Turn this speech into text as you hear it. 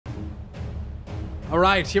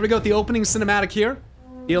Alright, here we go with the opening cinematic here.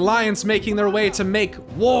 The Alliance making their way to make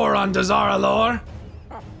war on DAZAR'ALOR.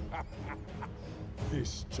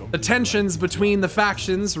 The tensions between the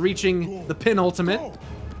factions reaching the penultimate.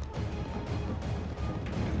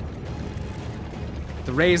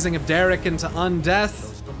 The raising of Derek into undeath.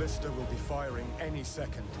 Will be firing any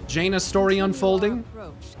second. Jaina's story unfolding.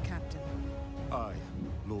 I,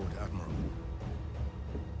 Lord Admiral.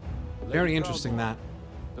 Very interesting that.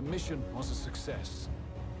 The mission was a success.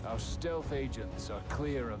 Our stealth agents are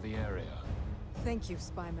clear of the area. Thank you,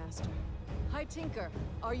 Spy Master. Hi, Tinker.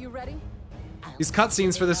 Are you ready? These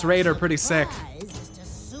cutscenes for this raid are pretty sick. Just as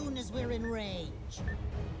soon as we're in range.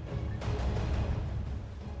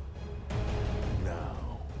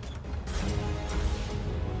 Now.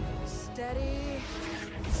 Steady.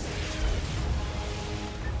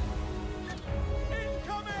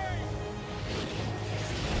 Incoming!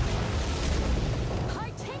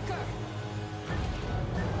 Hi, Tinker.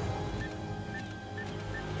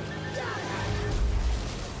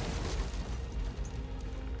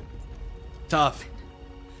 Tough.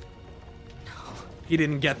 He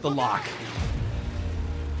didn't get the lock.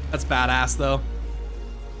 That's badass, though.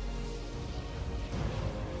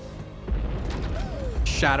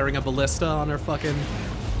 Shattering a ballista on her fucking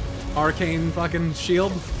arcane fucking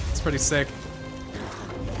shield. It's pretty sick.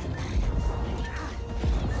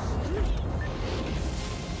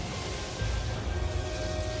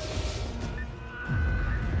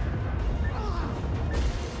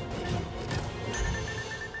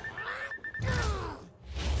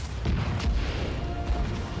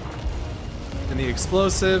 And the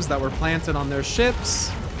explosives that were planted on their ships.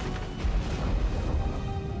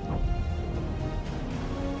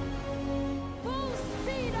 Full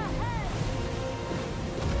speed ahead.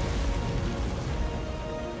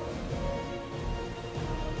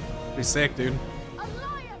 Pretty sick, dude.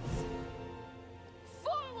 Alliance.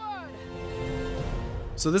 Forward.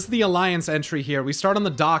 So this is the Alliance entry here. We start on the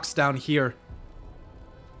docks down here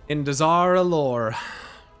in DAZAR'ALOR.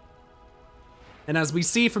 And as we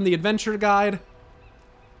see from the adventure guide,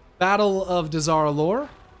 Battle of DAZAR'ALOR.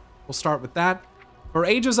 We'll start with that. For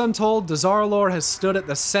ages untold, DAZAR'ALOR has stood at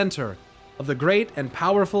the center of the great and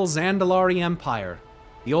powerful Zandalari Empire,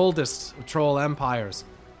 the oldest of troll empires.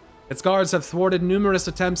 Its guards have thwarted numerous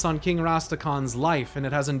attempts on King Rastakhan's life, and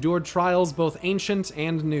it has endured trials both ancient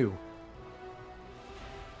and new.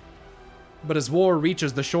 But as war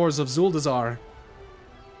reaches the shores of Zuldazar,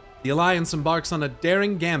 the Alliance embarks on a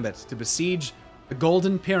daring gambit to besiege the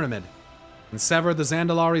Golden Pyramid and sever the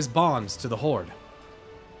Zandalari's bonds to the Horde.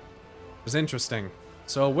 It was interesting.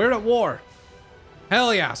 So we're at war.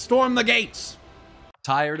 Hell yeah, storm the gates!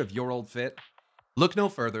 Tired of your old fit? Look no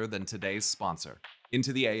further than today's sponsor,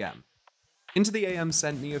 Into the AM. Into the AM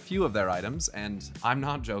sent me a few of their items, and I'm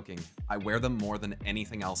not joking. I wear them more than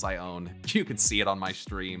anything else I own. You could see it on my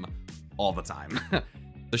stream all the time.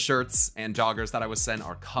 The shirts and joggers that I was sent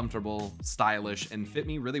are comfortable, stylish, and fit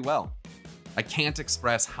me really well. I can't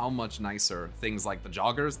express how much nicer things like the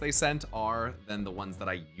joggers they sent are than the ones that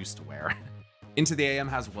I used to wear. Into the AM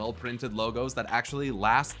has well-printed logos that actually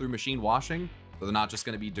last through machine washing, so they're not just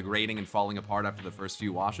going to be degrading and falling apart after the first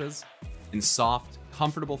few washes, and soft,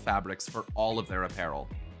 comfortable fabrics for all of their apparel.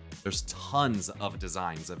 There's tons of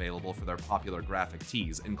designs available for their popular graphic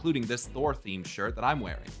tees, including this Thor-themed shirt that I'm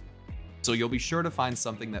wearing. So you'll be sure to find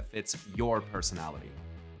something that fits your personality.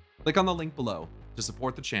 Click on the link below to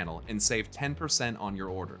support the channel and save 10% on your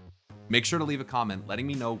order. Make sure to leave a comment letting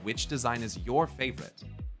me know which design is your favorite.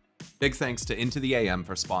 Big thanks to Into the AM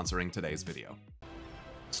for sponsoring today's video.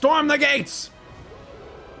 Storm the gates!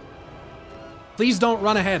 Please don't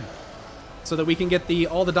run ahead so that we can get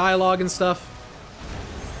all the dialogue and stuff.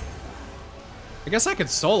 I guess I could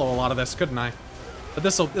solo a lot of this, couldn't I? But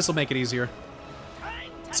this'll make it easier.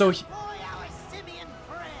 So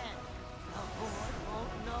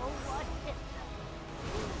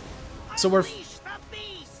So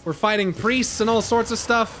we're fighting priests and all sorts of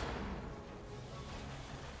stuff.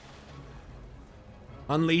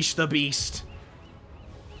 Unleash the beast.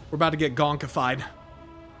 We're about to get gonkified.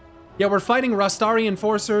 Yeah, we're fighting Rastari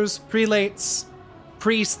enforcers, prelates,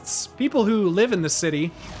 priests, people who live in the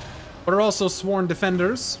city, but are also sworn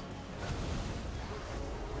defenders.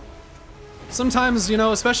 Sometimes, you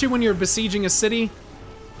know, especially when you're besieging a city,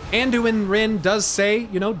 Anduin Rin does say,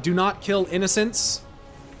 you know, do not kill innocents.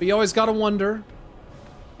 But you always gotta wonder,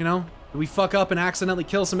 you know, do we fuck up and accidentally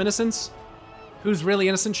kill some innocents? Who's really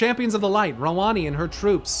innocent? Champions of the Light, Rawani and her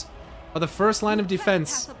troops, are the first line of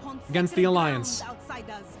defense against the Alliance.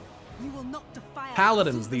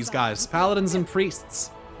 Paladins, these guys. Paladins and priests.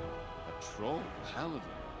 A troll paladin.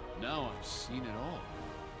 Now I've seen it all.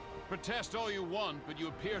 Protest all you want, but you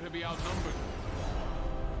appear to be outnumbered.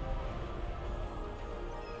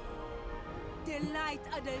 The light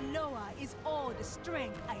of the Loa is all the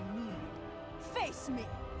strength I need. Face me.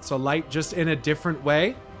 So Light just in a different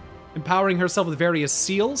way, empowering herself with various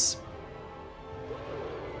seals.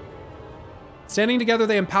 Standing together,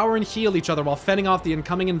 they empower and heal each other while fending off the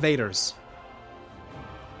incoming invaders.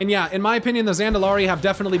 And yeah, in my opinion, the Zandalari have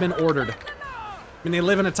definitely been ordered. I mean, they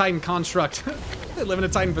live in a Titan construct. They live in a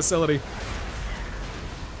Titan facility.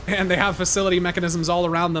 And they have facility mechanisms all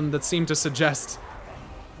around them that seem to suggest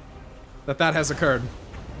that that has occurred.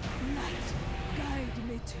 Light, guide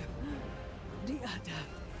me to the other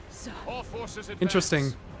side. All forces advance.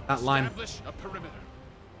 Interesting, that line. Establish a perimeter.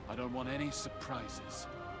 I don't want any surprises.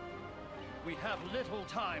 We have little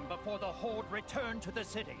time before the Horde return to the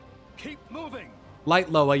city. Keep moving.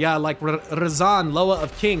 Light Loa, yeah, like Razan, Loa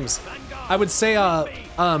of Kings. I would say,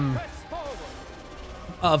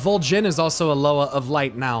 Vol'jin is also a Loa of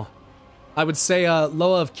Light now. I would say,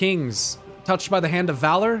 Loa of Kings, touched by the hand of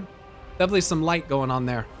Valor. Definitely some light going on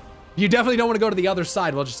there. You definitely don't want to go to the other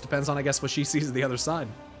side. Well, it just depends on, I guess, what she sees at the other side.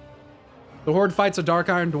 The Horde fights a Dark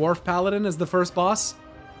Iron Dwarf Paladin as the first boss.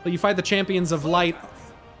 But you fight the Champions of Light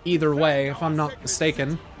either way, if I'm not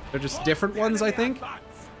mistaken. They're just different ones, I think.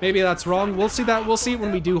 Maybe that's wrong. We'll see that. We'll see it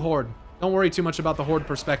when we do Horde. Don't worry too much about the Horde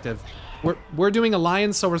perspective. We're doing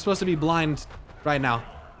Alliance, so we're supposed to be blind right now.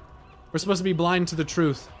 We're supposed to be blind to the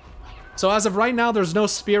truth. So as of right now, there's no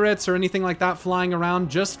spirits or anything like that flying around,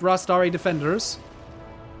 just Rastari defenders.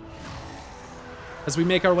 As we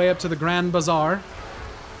make our way up to the Grand Bazaar.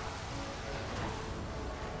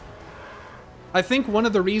 I think one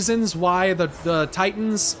of the reasons why the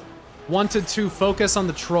Titans wanted to focus on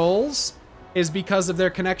the trolls is because of their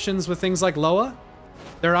connections with things like Loa.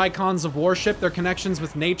 Their icons of worship, their connections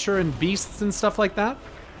with nature and beasts and stuff like that.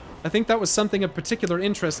 I think that was something of particular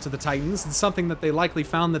interest to the Titans and something that they likely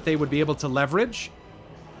found that they would be able to leverage.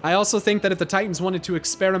 I also think that if the Titans wanted to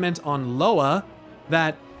experiment on Loa,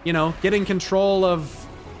 that, you know, getting control of,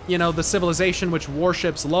 you know, the civilization which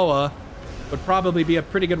worships Loa would probably be a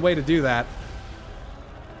pretty good way to do that.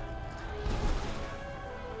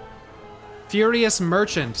 Furious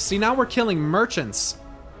Merchant. See, now we're killing merchants.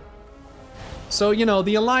 So, you know,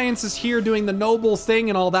 the Alliance is here doing the noble thing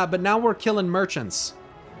and all that, but now we're killing merchants.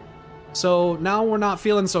 So now we're not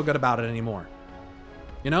feeling so good about it anymore.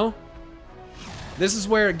 You know? This is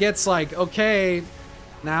where it gets like, okay,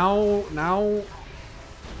 now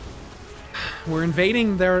we're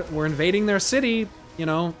invading their city, you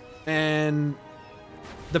know, and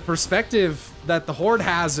the perspective that the Horde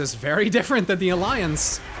has is very different than the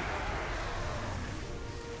Alliance.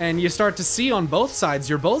 And you start to see on both sides,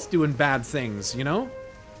 you're both doing bad things, you know?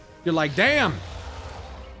 You're like, damn.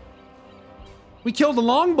 We killed a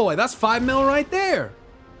long boy. That's 5 mil right there.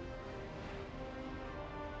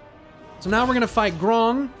 So now we're gonna fight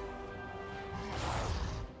Grong.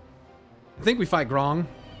 I think we fight Grong.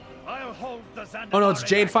 I'll hold the Oh no, it's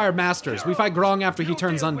Jadefire Masters. We fight Grong after he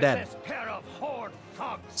turns undead.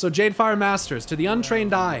 So Jadefire Masters, to the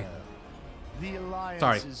untrained eye. The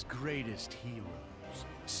Alliance's greatest heroes,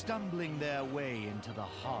 stumbling their way into the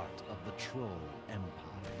heart of the Troll Empire.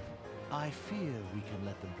 I fear we can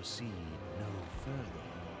let them proceed no further.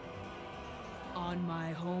 On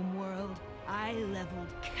my homeworld, I leveled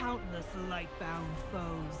countless Lightbound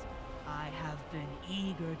foes. I have been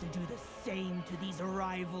eager to do the same to these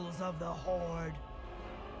rivals of the Horde.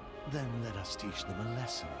 Then let us teach them a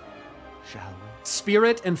lesson, shall we?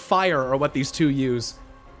 Spirit and Fire are what these two use.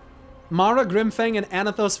 Mara Grimfang and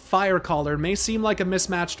Anathos Firecaller may seem like a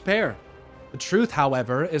mismatched pair. The truth,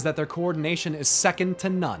 however, is that their coordination is second to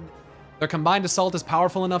none. Their combined assault is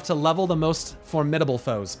powerful enough to level the most formidable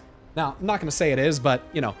foes. Now, I'm not going to say it is, but,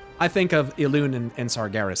 you know, I think of Elune and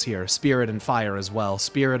Sargeras here. Spirit and Fire as well.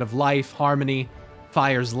 Spirit of life, harmony,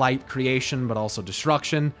 Fire's light, creation, but also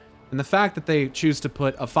destruction. And the fact that they choose to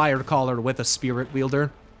put a Firecaller with a Spirit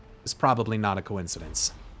Wielder is probably not a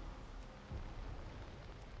coincidence.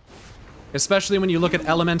 Especially when you look at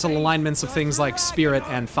elemental alignments of things like Spirit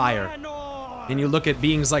and Fire. And you look at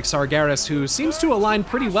beings like Sargeras, who seems to align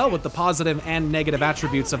pretty well with the positive and negative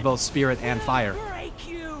attributes of both Spirit and Fire.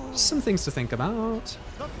 Just some things to think about.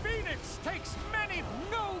 The Phoenix takes many,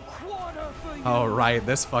 no quarter for you. Oh, right,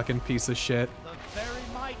 this fucking piece of shit. The very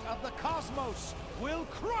might of the cosmos will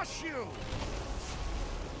crush you.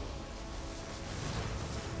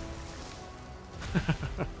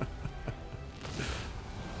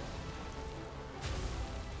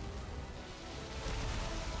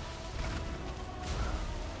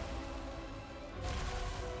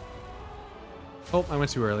 Oh, I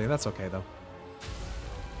went too early. That's okay, though.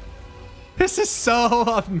 This is so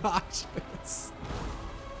obnoxious.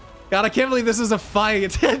 God, I can't believe this is a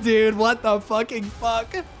fight. Dude, what the fucking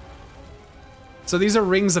fuck? So these are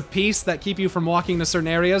rings of peace that keep you from walking to certain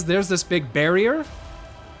areas. There's this big barrier,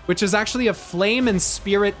 which is actually a flame and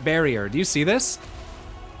spirit barrier. Do you see this?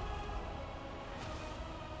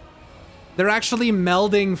 They're actually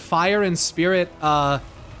melding fire and spirit, and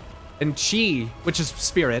chi, which is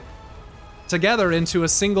spirit, together into a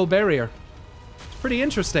single barrier. It's pretty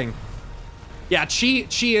interesting. Yeah, chi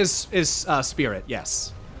is spirit,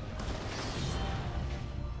 yes.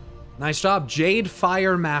 Nice job, Jade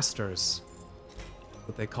Fire Masters.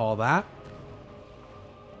 What they call that.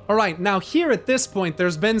 All right, now here at this point,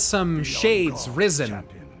 there's been some shades risen.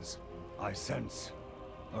 Champions, I sense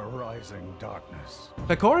a rising darkness.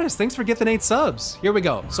 Pecoris, thanks for gifting 8 subs. Here we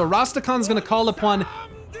go. So Rastakhan's gonna call upon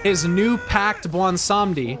his new pact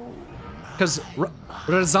Bwansamdi, because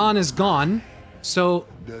Razan is gone. So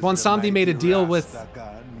Bwansamdi made a deal with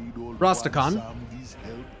Rastakhan,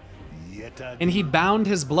 and he bound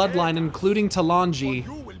his bloodline, including Talanji,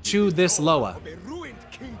 to this Loa.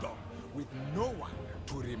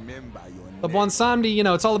 But Bwansamdi, you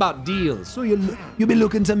know, it's all about deals. So you be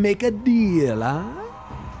looking to make a deal, huh?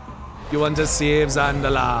 You want to save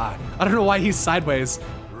Zandalar. I don't know why he's sideways.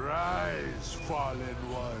 Rise, fallen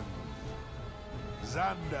one.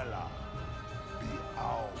 Zandalar, be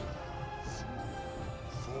ours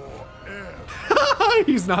forever.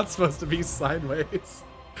 He's not supposed to be sideways.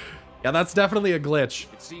 Yeah, that's definitely a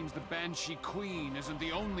glitch. It seems the Banshee Queen isn't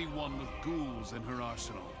the only one with ghouls in her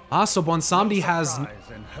arsenal. Ah, so Bwansamdi has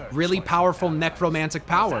really powerful necromantic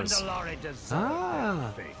powers.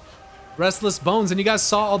 Ah. Restless Bones, and you guys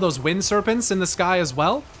saw all those wind serpents in the sky as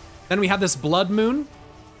well? Then we have this blood moon.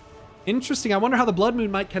 Interesting, I wonder how the blood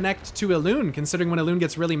moon might connect to Elune, considering when Elune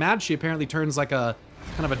gets really mad, she apparently turns like a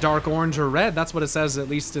kind of a dark orange or red. That's what it says, at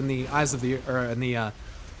least in the Eyes of the, or in the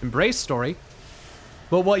Embrace story.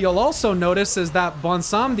 But what you'll also notice is that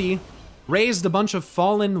Bwansamdi raised a bunch of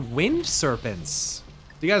fallen wind serpents.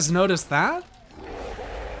 Do you guys notice that?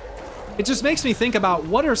 It just makes me think about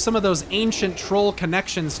what are some of those ancient troll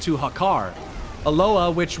connections to Hakar? A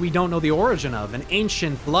Loa which we don't know the origin of, an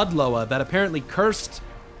ancient blood Loa that apparently cursed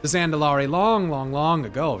the Zandalari long, long, long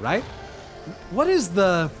ago, right?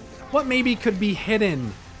 What maybe could be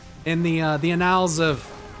hidden in the annals of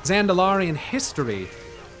Zandalarian history?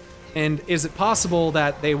 And is it possible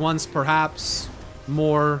that they once perhaps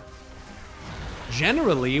more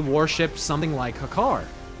generally worshipped something like Hakar?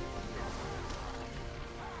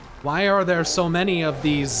 Why are there so many of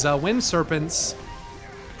these wind serpents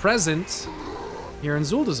present here in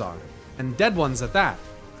Zuldazar? And dead ones at that.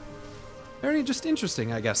 Very just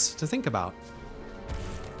interesting, I guess, to think about.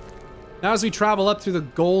 Now as we travel up through the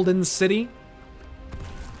Golden City,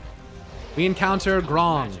 we encounter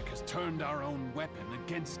Grong. Magic has turned our own weapon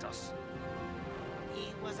against us.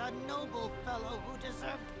 He was a noble fellow who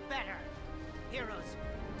deserved better. Heroes,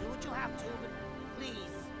 do what you have to, but please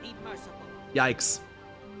be merciful. Yikes.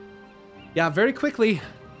 Yeah, very quickly,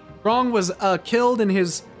 Grong was killed in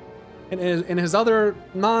his other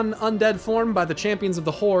non-undead form by the champions of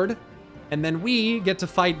the Horde, and then we get to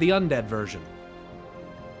fight the undead version.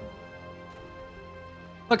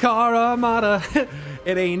 Hakar Armada,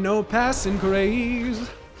 it ain't no passing craze.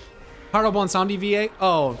 Haro Bwansamdi VA?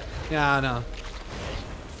 Oh, yeah, no.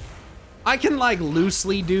 I can like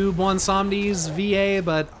loosely do Bwansamdi's VA,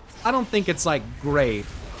 but I don't think it's like great.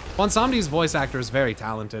 Bwansamdi's voice actor is very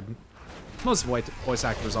talented. Most voice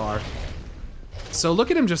actors are. So look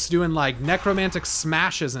at him just doing like necromantic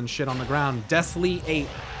smashes and shit on the ground. Deathly Ape.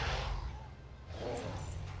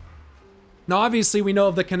 Now obviously we know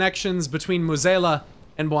of the connections between Muzela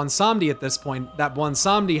and Bwansamdi at this point, that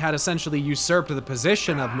Bwansamdi had essentially usurped the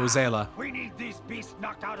position of Muzela. We need these beasts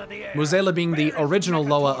knocked out of the air. Muzela being the original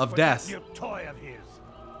Loa of Death. Toy of his.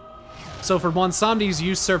 So for Bwansamdi's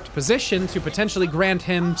usurped position to potentially grant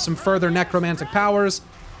him some further necromantic powers,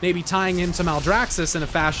 maybe tying into Maldraxxus in a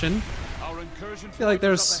fashion, I feel like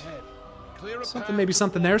there's something, maybe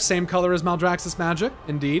something there. Same color as Maldraxxus magic,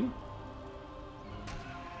 indeed.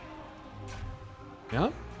 Yeah.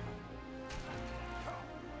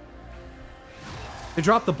 They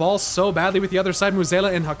dropped the ball so badly with the other side,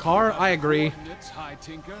 Muzela and Hakar. I agree.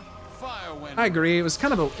 I agree. It was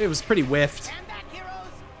kind of it was pretty whiffed.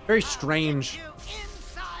 Very strange.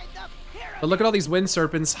 But look at all these wind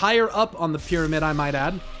serpents higher up on the pyramid, I might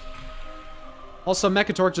add. Also,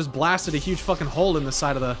 Mechatork just blasted a huge fucking hole in the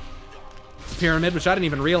side of the pyramid, which I didn't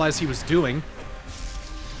even realize he was doing.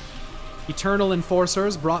 Eternal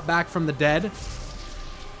Enforcers brought back from the dead.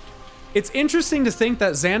 It's interesting to think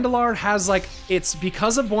that Zandalar has, like, it's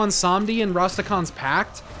because of Bwansamdi and Rastakhan's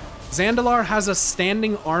pact, Zandalar has a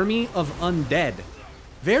standing army of undead.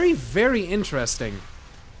 Very, very interesting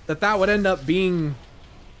that would end up being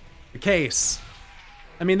the case.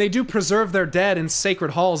 I mean, they do preserve their dead in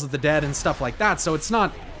sacred halls of the dead and stuff like that, so it's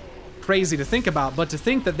not crazy to think about, but to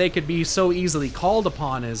think that they could be so easily called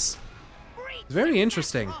upon is very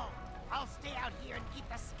interesting. I'll stay out here and keep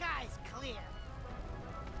the skies clear.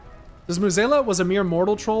 Does Muzela was a mere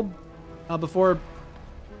mortal troll before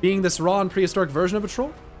being this raw and prehistoric version of a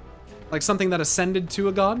troll? Like something that ascended to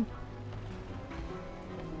a god?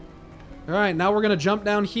 Alright, now we're gonna jump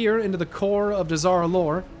down here into the core of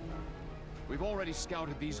DAZAR'ALOR. We've already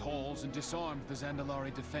scouted these halls and disarmed the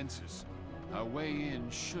Zandalari defenses. Our way in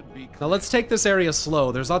should be clear. Now let's take this area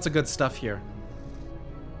slow. There's lots of good stuff here.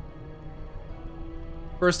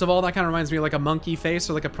 First of all, that kind of reminds me of like a monkey face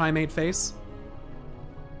or like a primate face.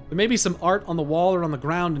 There may be some art on the wall or on the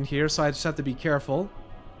ground in here, so I just have to be careful.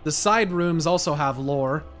 The side rooms also have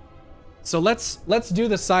lore. So let's do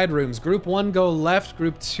the side rooms. Group 1 go left,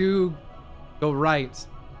 group 2 go right.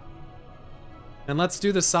 And let's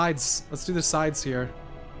do the sides. Let's do the sides here.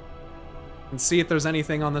 And see if there's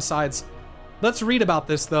anything on the sides. Let's read about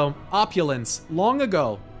this though. Opulence. Long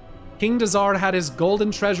ago, King Dazar had his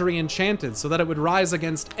golden treasury enchanted so that it would rise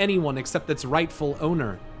against anyone except its rightful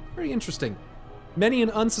owner. Very interesting. Many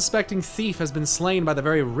an unsuspecting thief has been slain by the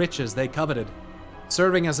very riches they coveted,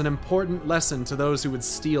 serving as an important lesson to those who would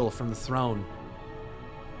steal from the throne.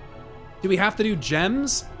 Do we have to do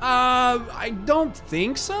gems? I don't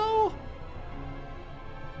think so.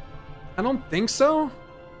 I don't think so.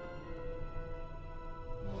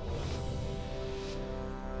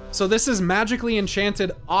 So this is magically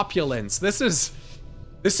enchanted opulence. This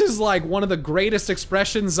is like one of the greatest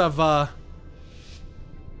expressions of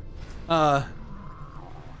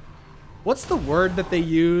what's the word that they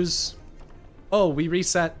use? Oh, we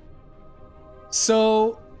reset.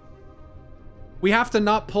 So we have to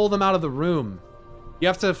not pull them out of the room. You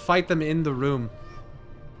have to fight them in the room.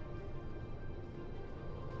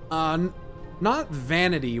 Not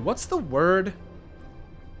vanity. What's the word?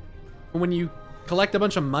 When you collect a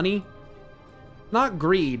bunch of money? Not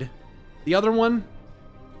greed. The other one?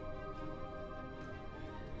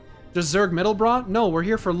 Just Zerg Middlebrough? No, we're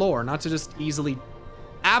here for lore, not to just easily...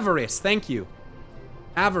 Avarice, thank you.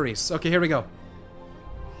 Avarice. Okay, here we go.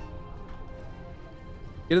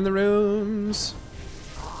 Get in the rooms.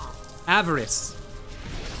 Avarice.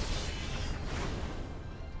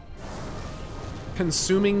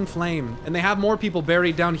 Consuming flame. And they have more people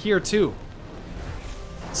buried down here too.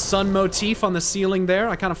 Sun motif on the ceiling there.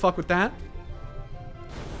 I kind of fuck with that.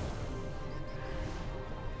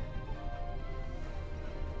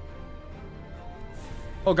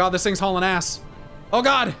 Oh god, this thing's hauling ass. Oh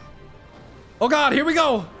god! Oh god, here we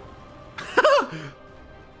go!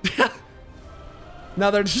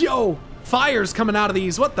 Now there's, yo! Fire's coming out of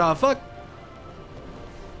these, what the fuck?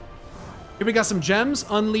 Here we got some gems.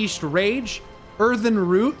 Unleashed Rage. Earthen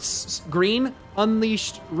Roots, green.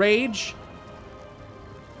 Unleashed Rage.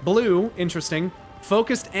 Blue, interesting.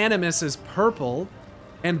 Focused Animus is purple.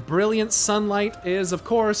 And Brilliant Sunlight is, of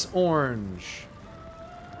course, orange.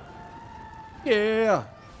 Yeah!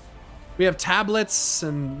 We have tablets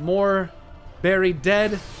and more buried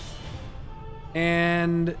dead.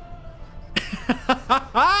 And...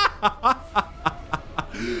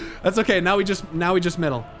 That's okay, now we just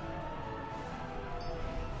middle.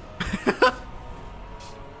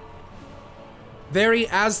 Very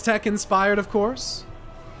Aztec inspired, of course.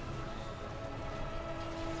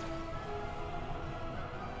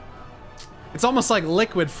 It's almost like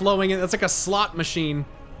liquid flowing in. It's like a slot machine.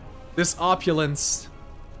 This opulence.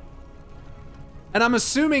 And I'm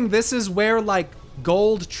assuming this is where like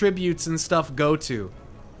gold tributes and stuff go to.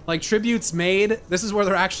 Like tributes made, this is where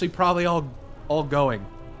they're actually probably all going.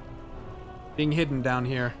 Being hidden down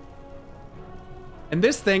here. And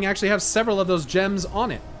this thing actually has several of those gems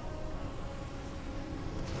on it.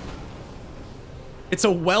 It's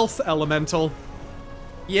a wealth elemental.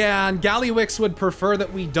 Yeah, and Gallywix would prefer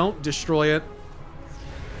that we don't destroy it.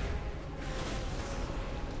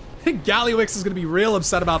 I think Gallywix is gonna be real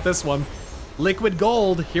upset about this one. Liquid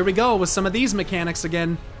gold, here we go with some of these mechanics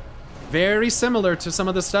again. Very similar to some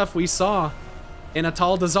of the stuff we saw in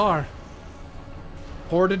Atal Dazar.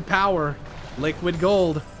 Hoarded power, liquid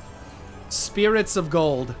gold, spirits of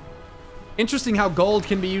gold. Interesting how gold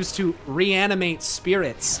can be used to reanimate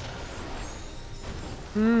spirits.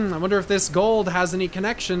 I wonder if this gold has any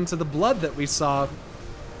connection to the blood that we saw.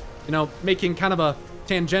 You know, making kind of a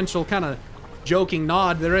tangential, kind of joking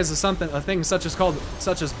nod. There is a thing such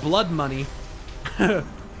as blood money.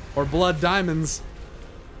 Or blood diamonds.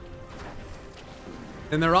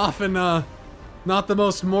 And they're often Not the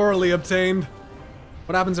most morally obtained.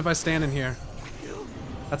 What happens if I stand in here?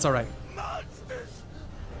 That's alright. Monsters!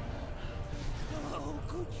 How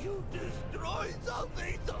could you destroy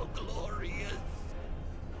something so glorious?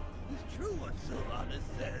 The true one Sylvanas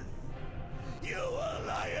says, you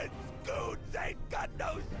Alliance goons ain't got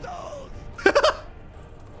no souls!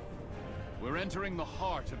 We're entering the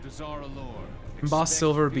heart of DAZAR'ALOR. Embossed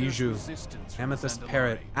silver bijou, amethyst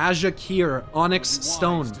parrot, Ajakir, onyx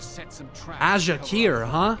stone. Ajakir,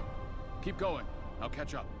 huh? Keep going. I'll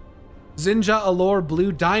catch up. DAZAR'ALOR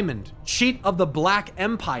blue diamond, cheat of the Black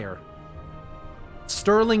Empire.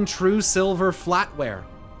 Sterling true silver flatware,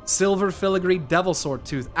 silver filigree devil sword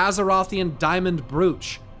tooth, Azerothian diamond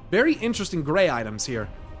brooch. Very interesting gray items here.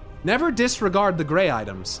 Never disregard the gray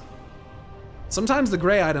items. Sometimes the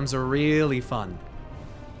gray items are really fun.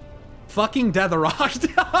 Fucking Deatherocked.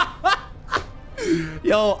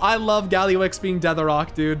 Yo, I love Gallywix being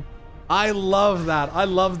Deatherocked, dude. I love that. I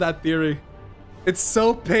love that theory. It's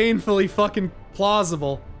so painfully fucking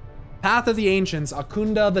plausible. Path of the Ancients,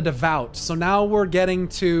 Akunda the Devout. So now we're getting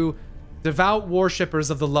to devout worshippers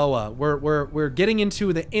of the Loa. We're getting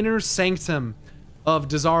into the inner sanctum of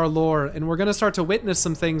DAZAR'ALOR, and we're gonna start to witness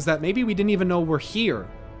some things that maybe we didn't even know were here.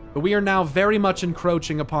 But we are now very much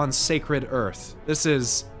encroaching upon sacred earth. This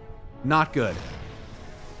is not good.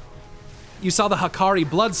 You saw the Hakari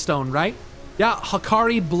Bloodstone, right? Yeah,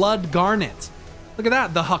 Hakari Blood Garnet. Look at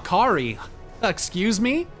that, the Hakari. Excuse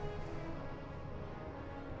me?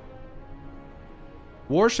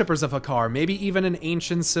 Worshippers of Hakar, maybe even an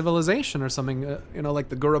ancient civilization or something, you know, like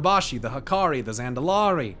the Gurabashi, the Hakari, the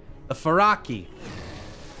Zandalari, the Faraki.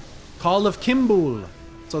 Call of Kimbul.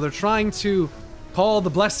 So they're trying to call the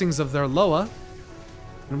blessings of their Loa.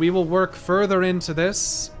 And we will work further into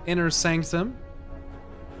this inner sanctum.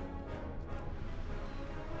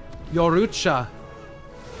 Yorucha.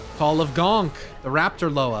 Call of Gonk, the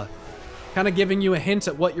Raptor Loa. Kind of giving you a hint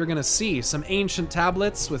at what you're going to see. Some ancient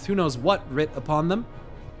tablets with who knows what writ upon them.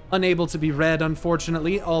 Unable to be read,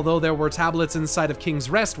 unfortunately, although there were tablets inside of King's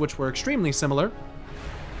Rest which were extremely similar.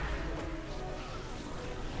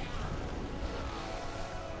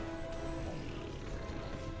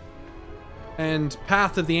 And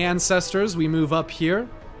Path of the Ancestors, we move up here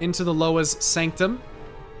into the Loa's Sanctum.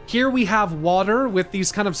 Here we have water with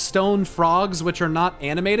these kind of stone frogs which are not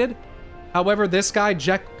animated. However, this guy,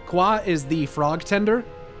 Jek Kwa, is the frog tender.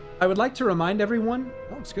 I would like to remind everyone,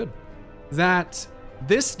 oh, it's good, that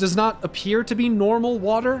this does not appear to be normal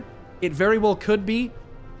water. It very well could be,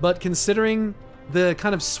 but considering the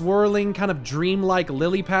kind of swirling, kind of dreamlike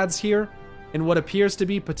lily pads here and what appears to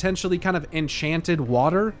be potentially kind of enchanted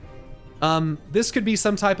water, this could be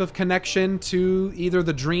some type of connection to either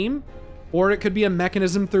the dream, or it could be a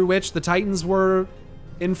mechanism through which the Titans were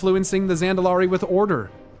influencing the Zandalari with order.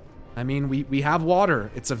 I mean, we have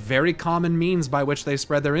water. It's a very common means by which they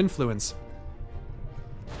spread their influence.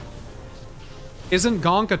 Isn't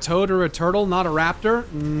Gonk a toad or a turtle, not a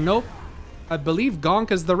raptor? Nope. I believe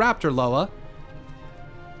Gonk is the raptor Loa.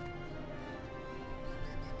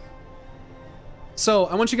 So,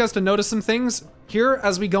 I want you guys to notice some things. Here,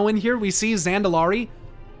 as we go in here, we see Zandalari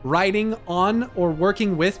riding on or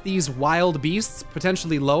working with these wild beasts,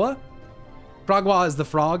 potentially Loa. Kragwa is the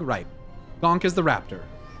frog, right. Gonk is the raptor.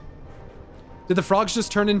 Did the frogs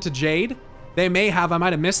just turn into jade? They may have, I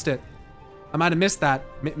might have missed it. I might have missed that.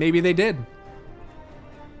 Maybe they did.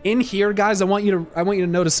 In here, guys, I want you to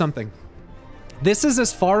notice something. This is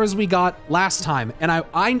as far as we got last time, and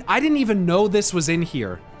I didn't even know this was in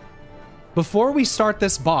here. Before we start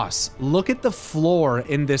this boss, look at the floor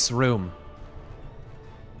in this room.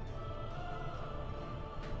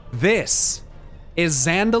 This is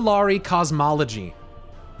Zandalari cosmology.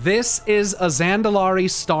 This is a Zandalari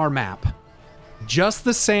star map. Just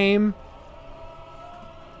the same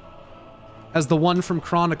as the one from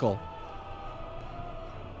Chronicle.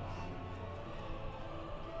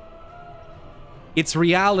 It's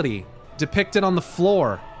reality depicted on the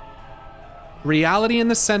floor. Reality in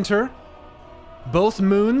the center. Both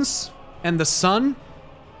moons and the sun.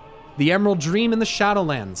 The Emerald Dream and the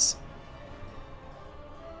Shadowlands.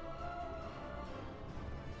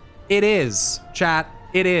 It is, chat.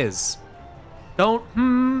 It is. Don't,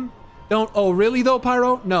 oh, really though,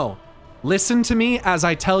 Pyro? No. Listen to me as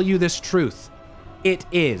I tell you this truth. It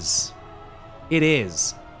is. It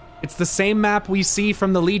is. It's the same map we see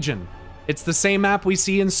from the Legion. It's the same map we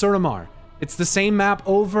see in Suramar. It's the same map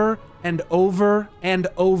over and over and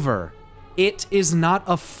over. It is not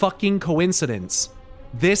a fucking coincidence.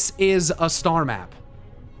 This is a star map.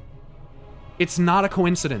 It's not a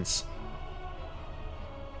coincidence.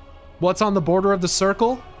 What's on the border of the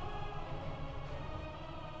circle?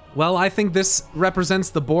 Well, I think this represents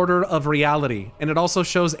the border of reality, and it also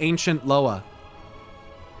shows ancient Loa.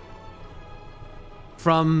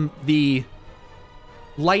 From the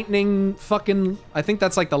lightning fucking... I think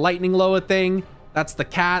that's like the lightning Loa thing. That's the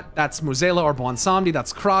cat. That's Muzela or Bwansamdi.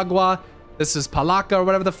 That's Kragwa. This is Palaka or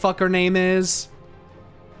whatever the fuck her name is.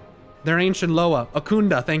 They're ancient Loa.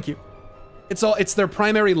 Akunda, thank you. It's their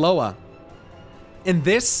primary Loa. And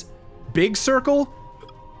this big circle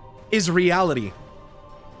is reality.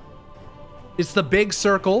 It's the big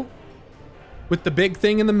circle with the big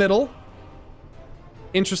thing in the middle.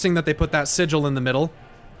 Interesting that they put that sigil in the middle.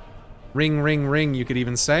 Ring, ring, ring, you could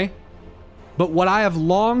even say. But what I have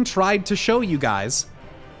long tried to show you guys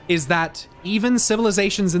is that even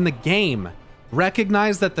civilizations in the game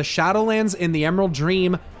recognize that the Shadowlands in the Emerald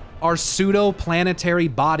Dream are pseudo-planetary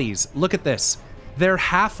bodies. Look at this. They're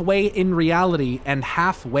halfway in reality and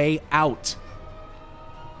halfway out.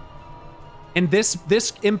 And this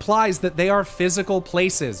implies that they are physical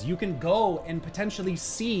places. You can go and potentially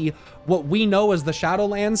see what we know as the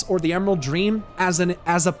Shadowlands or the Emerald Dream as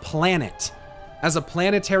a planet, as a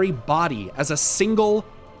planetary body, as a single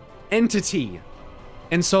entity.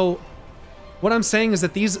 And so what I'm saying is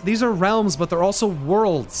that these are realms, but they're also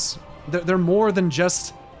worlds. They're more than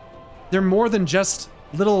just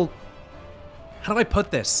little, how do I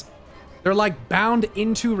put this? They're like bound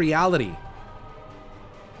into reality.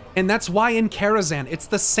 And that's why in Karazhan, it's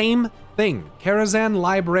the same thing. Karazhan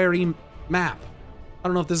library map. I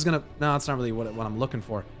don't know if this is gonna, no, it's not really what I'm looking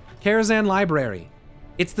for. Karazhan library.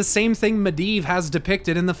 It's the same thing Medivh has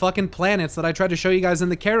depicted in the fucking planets that I tried to show you guys in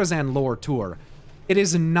the Karazhan lore tour. It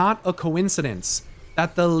is not a coincidence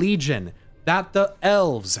that the Legion, that the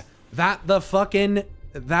Elves, that the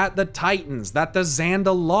Titans, that the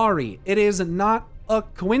Zandalari, it is not a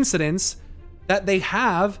coincidence that they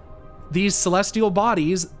have these celestial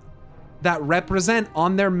bodies that represent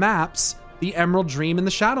on their maps the Emerald Dream and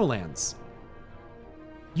the Shadowlands.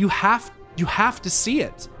 You have to see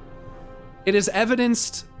it. It is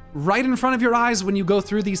evidenced right in front of your eyes when you go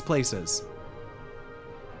through these places.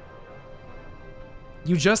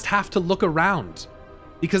 You just have to look around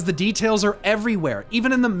because the details are everywhere,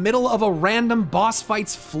 even in the middle of a random boss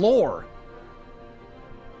fight's floor.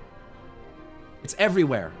 It's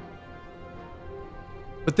everywhere.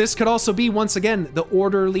 But this could also be, once again, the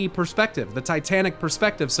orderly perspective, the Titanic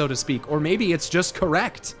perspective, so to speak, or maybe it's just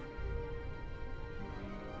correct.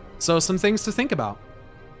 So some things to think about.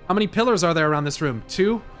 How many pillars are there around this room?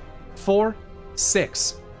 2, 4,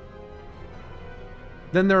 6.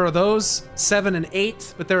 Then there are those 7 and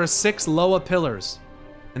 8, but there are 6 Loa pillars.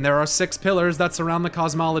 And there are 6 pillars that surround the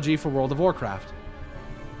cosmology for World of Warcraft.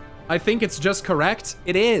 I think it's just correct.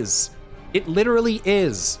 It is. It literally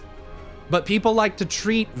is. But people like to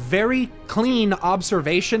treat very clean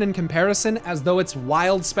observation and comparison as though it's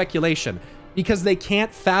wild speculation, because they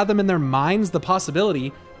can't fathom in their minds the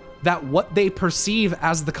possibility that what they perceive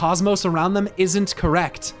as the cosmos around them isn't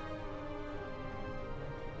correct.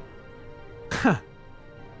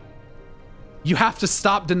 You have to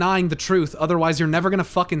stop denying the truth, otherwise you're never gonna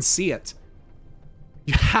fucking see it.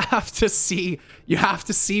 You have to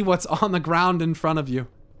see what's on the ground in front of you.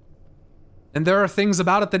 And there are things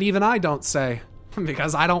about it that even I don't say,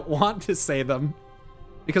 because I don't want to say them,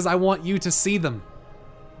 because I want you to see them.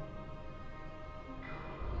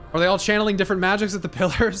 Are they all channeling different magics at the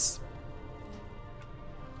pillars?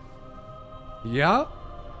 Yeah,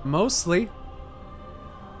 mostly.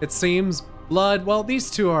 It seems. Blood, well,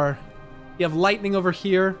 these two are... You have lightning over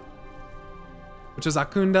here, which is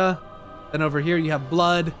Akunda. Then over here you have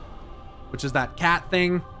blood, which is that cat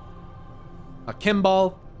thing. A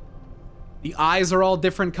Kimball. The eyes are all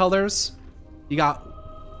different colors. You got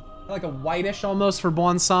like a whitish almost for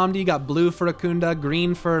Bwansamdi. You got blue for Akunda,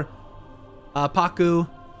 green for Paku.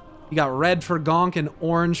 You got red for Gonk and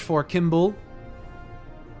orange for Kimball.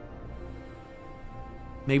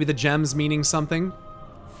 Maybe the gems meaning something.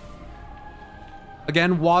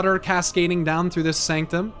 Again, water cascading down through this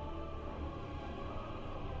sanctum.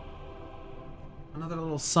 Another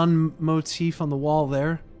little sun motif on the wall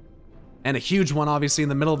there. And a huge one, obviously, in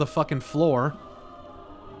the middle of the fucking floor.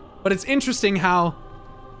 But it's interesting how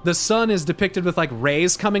the sun is depicted with, like,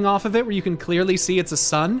 rays coming off of it, where you can clearly see it's a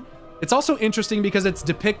sun. It's also interesting because it's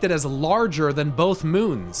depicted as larger than both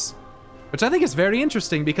moons, which I think is very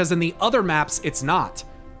interesting because in the other maps, it's not.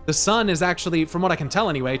 The sun is actually, from what I can tell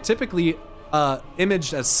anyway, typically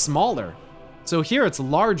imaged as smaller. So here it's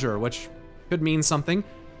larger, which could mean something.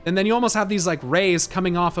 And then you almost have these like rays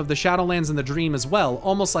coming off of the Shadowlands and the Dream as well,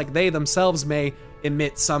 almost like they themselves may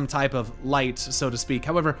emit some type of light, so to speak.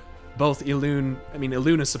 However, both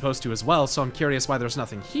Elune is supposed to as well, so I'm curious why there's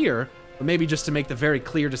nothing here. But maybe just to make the very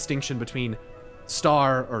clear distinction between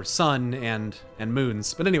star or sun and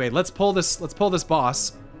moons. But anyway, let's pull this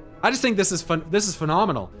boss. I just think this is fun. This is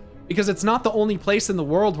phenomenal because it's not the only place in the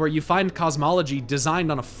world where you find cosmology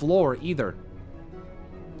designed on a floor either.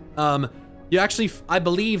 You actually, I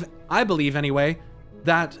believe anyway,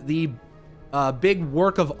 that the big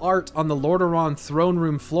work of art on the Lordaeron throne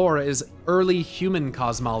room floor is early human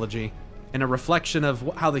cosmology and a reflection of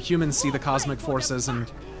how the humans see the cosmic forces and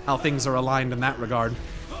how things are aligned in that regard.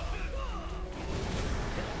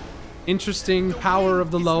 Interesting power of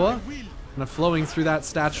the Loa, kind of flowing through that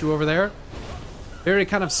statue over there. Very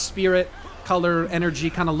kind of spirit, color, energy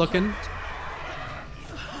kind of looking.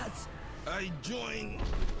 I join.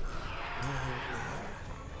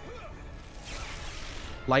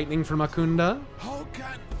 Lightning from Akunda. How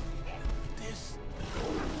can this?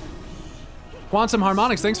 Quantum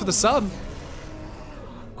Harmonics, thanks for the sub.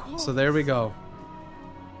 So there we go.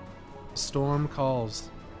 Storm calls.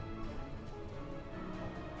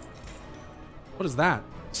 What is that?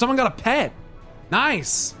 Someone got a pet.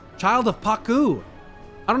 Nice. Child of Paku.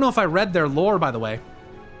 I don't know if I read their lore, by the way.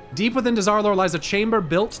 Deep within DAZAR'ALOR lies a chamber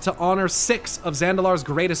built to honor 6 of Zandalar's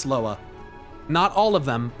greatest Loa. Not all of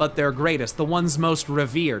them, but their greatest, the ones most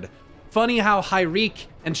revered. Funny how Hyrik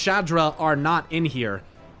and Shadra are not in here.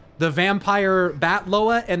 The vampire bat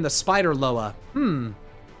Loa and the spider Loa.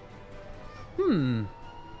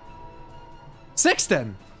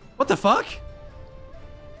 Sixten! What the fuck?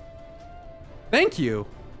 Thank you.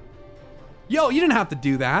 Yo, you didn't have to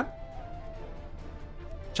do that.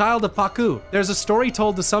 Child of Paku. There's a story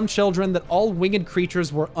told to some children that all winged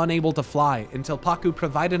creatures were unable to fly until Paku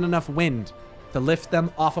provided enough wind to lift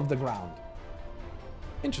them off of the ground.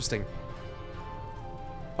 Interesting.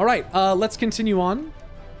 All right, let's continue on.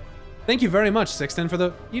 Thank you very much, Sixten, for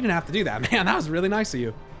the... You didn't have to do that, man. That was really nice of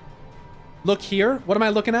you. Look here. What am I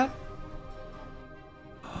looking at?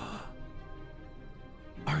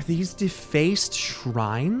 Are these defaced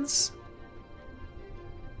shrines?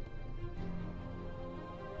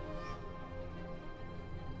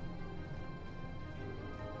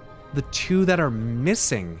 The 2 that are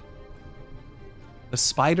missing. The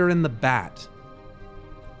spider and the bat.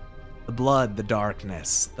 The blood, the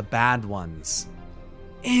darkness, the bad ones.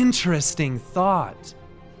 Interesting thought.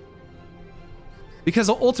 Because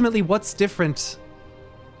ultimately, what's different?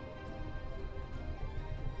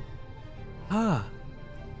 Ah.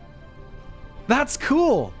 That's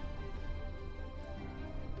cool.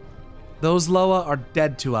 Those Loa are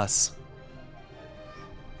dead to us.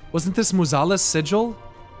 Wasn't this Muzala's sigil?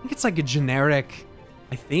 I think it's like a generic,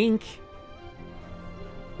 I think.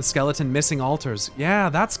 The skeleton missing altars. Yeah,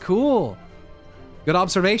 that's cool. Good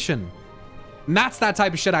observation. And that's that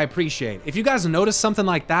type of shit I appreciate. If you guys notice something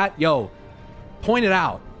like that, yo, point it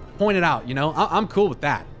out. Point it out, you know? I'm cool with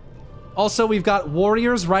that. Also, we've got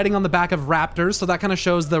warriors riding on the back of raptors, so that kind of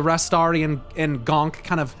shows the Restari and Gonk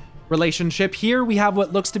kind of relationship. Here we have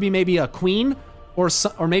what looks to be maybe a queen or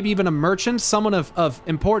maybe even a merchant, someone of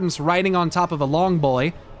importance riding on top of a long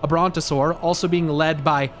boy, a brontosaur, also being led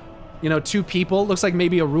by, you know, 2 people. Looks like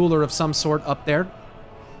maybe a ruler of some sort up there.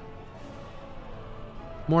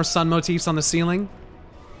 More sun motifs on the ceiling.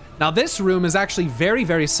 Now this room is actually very,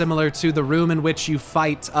 very similar to the room in which you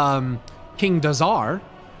fight King Dazar.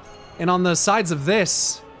 And on the sides of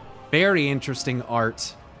this, very interesting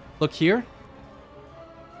art. Look here.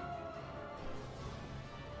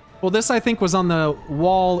 Well, this I think was on the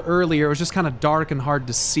wall earlier. It was just kind of dark and hard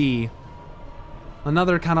to see.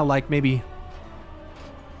 Another kind of like maybe...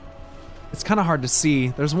 It's kind of hard to see.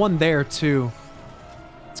 There's one there too.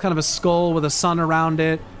 It's kind of a skull with a sun around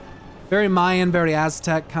it. Very Mayan, very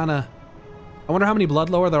Aztec kind of... I wonder how many blood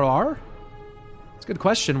Loa there are? It's a good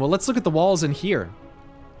question. Well, let's look at the walls in here.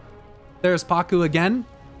 There's Paku again.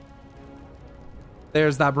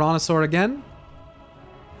 There's that brontosaur again.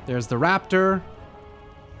 There's the raptor.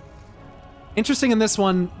 Interesting in this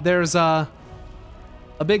one, there's a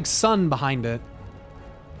big sun behind it.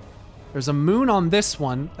 There's a moon on this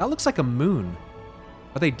one. That looks like a moon.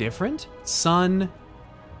 Are they different? Sun,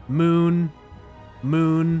 moon,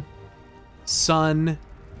 moon, sun.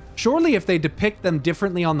 Surely if they depict them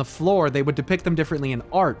differently on the floor, they would depict them differently in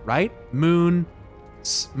art, right? Moon,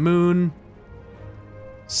 moon,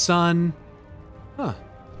 sun. Huh.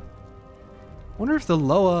 Wonder if the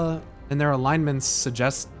Loa and their alignments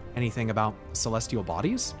suggest anything about celestial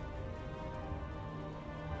bodies?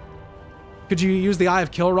 Could you use the Eye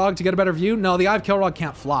of Kilrog to get a better view? No, the Eye of Kilrog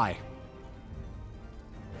can't fly.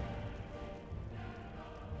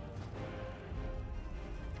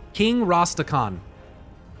 King Rastakhan.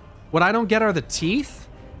 What I don't get are the teeth.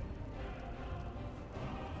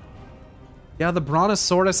 Yeah, the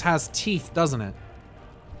Brontosaurus has teeth, doesn't it?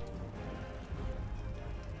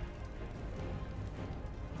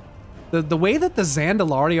 The way that the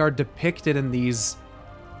Zandalari are depicted in these,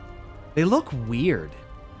 they look weird.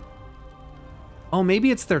 Oh,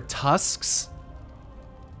 maybe it's their tusks?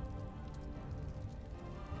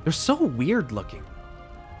 They're so weird looking.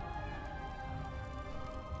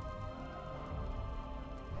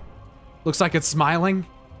 Looks like it's smiling.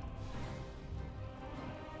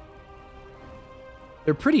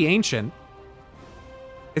 They're pretty ancient.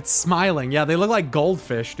 It's smiling. Yeah, they look like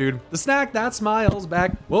goldfish, dude. The snack that smiles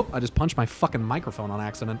back. Whoop, I just punched my fucking microphone on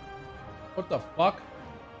accident. What the fuck?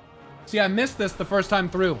 See, I missed this the first time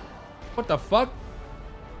through. What the fuck?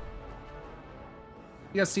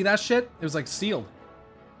 You guys see that shit? It was like sealed.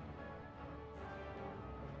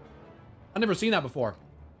 I've never seen that before.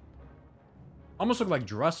 Almost looked like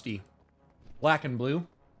Drusty. Black and blue.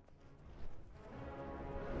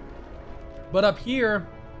 But up here,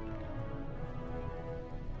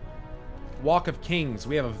 Walk of Kings,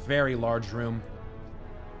 we have a very large room.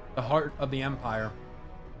 The heart of the Empire.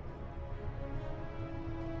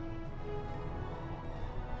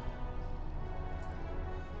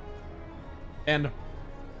 And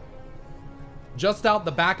just out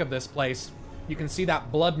the back of this place, you can see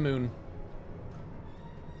that blood moon.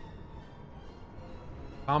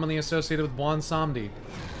 Commonly associated with Buon Samdi.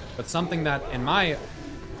 But something that, in my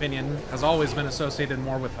opinion, has always been associated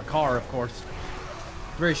more with Hakar, of course.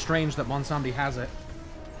 It's very strange that Buon Samdi has it.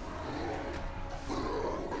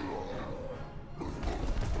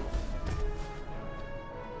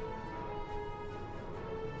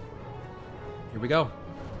 Here we go.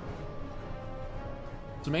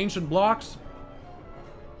 Some ancient blocks.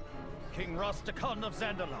 King Rostakon of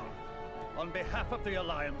Zandalar, on behalf of the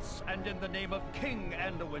Alliance and in the name of King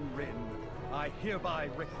Anduin Rin, I hereby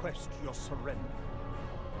request your surrender.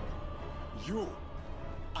 You,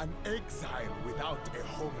 an exile without a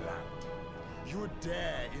homeland, you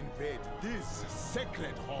dare invade these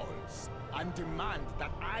sacred halls and demand that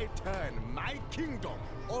I turn my kingdom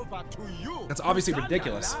over to you. That's obviously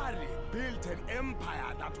ridiculous. Zandalari built an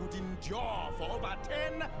empire that would endure for over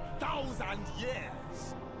 10,000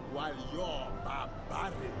 years, while your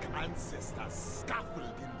barbaric ancestors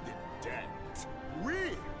scuffled in the dirt.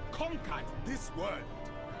 We conquered this world.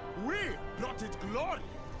 We brought it glory.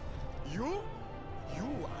 You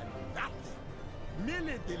are nothing.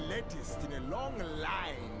 Merely the latest in a long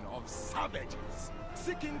line of savages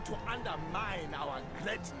seeking to undermine our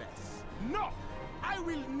greatness. No, I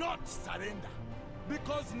will not surrender.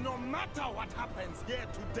 Because no matter what happens here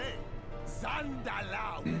today,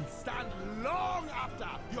 Zandalar will stand long after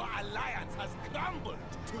your alliance has crumbled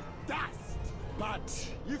to dust. But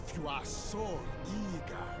if you are so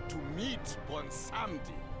eager to meet Buon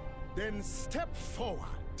Samdi, then step forward.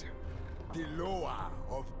 The lower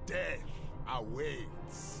of death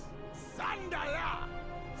awaits. Zandalar,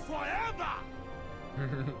 forever!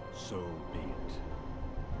 So be it.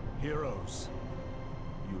 Heroes,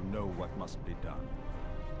 you know what must be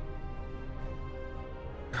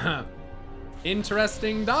done.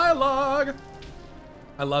 Interesting dialogue.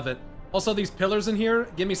 I love it. Also, these pillars in here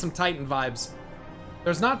give me some Titan vibes.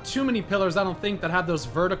 There's not too many pillars, I don't think, that have those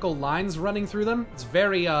vertical lines running through them. It's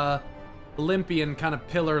very Olympian kind of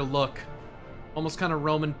pillar look. Almost kind of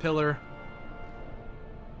Roman pillar.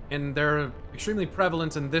 And they're extremely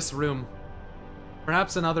prevalent in this room.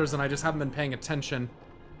 Perhaps in others, and I just haven't been paying attention.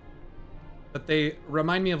 But they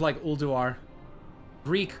remind me of like Ulduar.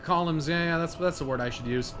 Greek columns, yeah, that's the word I should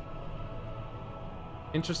use.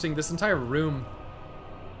 Interesting, this entire room.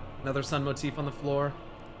 Another sun motif on the floor.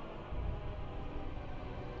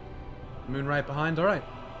 Moon right behind, alright.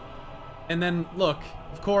 And then, look,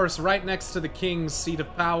 of course, right next to the king's seat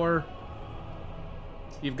of power,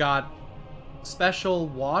 you've got special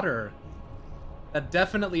water. That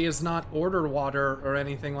definitely is not order water or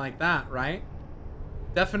anything like that, right?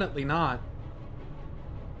 Definitely not.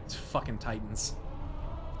 It's fucking Titans.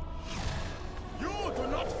 You do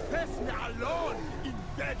not face me alone,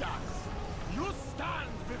 invaders. You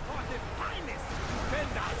stand before the finest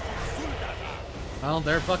defenders of Zul'Dazar. Well,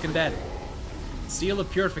 they're fucking dead. Seal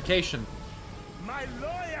of purification. My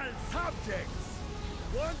loyal subjects,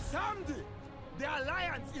 Buon Samdi, the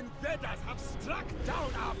Alliance invaders have struck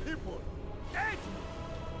down our people. Aid me!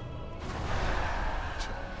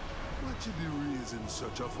 What you be raising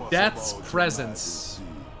such a fuss Death's about, presence.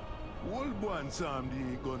 Old Buon Samdi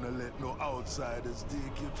ain't gonna let no outsiders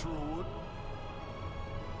take your throne.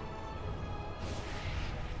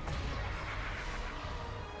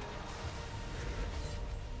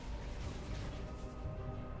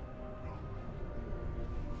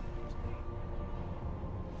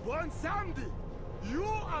 one Sandy. You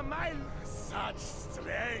are my such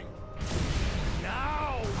strength.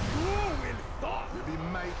 Now you will thought be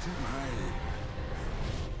mighty, my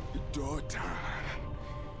daughter.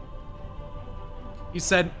 He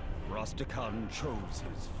said, Rastakhan chose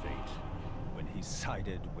his fate when he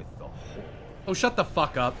sided with the Horde. oh, shut the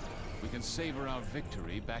fuck up. We can savor our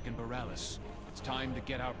victory back in Borealis. It's time to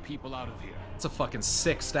get our people out of here. It's a fucking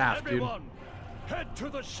sick staff, dude. Everyone, head to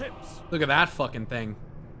the ships. Look at that fucking thing.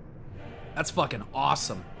 That's fucking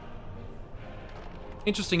awesome.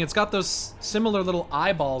 Interesting, it's got those similar little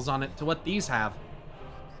eyeballs on it to what these have.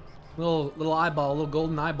 Little eyeball, little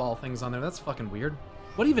golden eyeball things on there. That's fucking weird.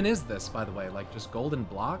 What even is this, by the way? Like, just golden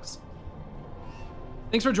blocks?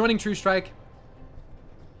 Thanks for joining, True Strike.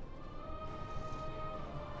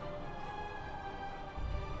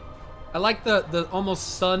 I like the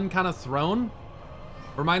almost sun kind of throne.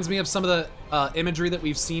 Reminds me of some of the imagery that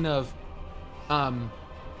we've seen of,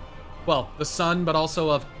 well, the sun, but also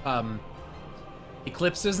of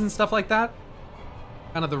eclipses and stuff like that.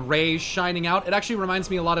 Kind of the rays shining out. It actually reminds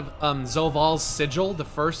me a lot of Zoval's sigil, the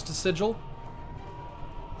first sigil.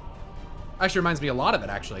 Actually reminds me a lot of it,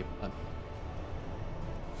 actually. All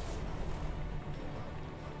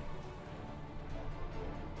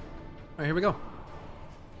right, here we go.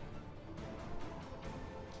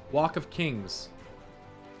 Walk of Kings.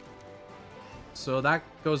 So that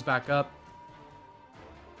goes back up.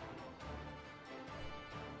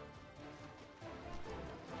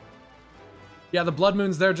 Yeah, the blood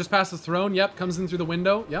moon's there just past the throne. Yep, comes in through the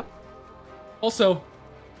window. Yep. Also,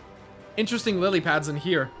 interesting lily pads in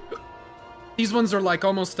here. These ones are like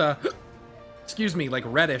almost, excuse me, like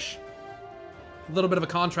reddish. A little bit of a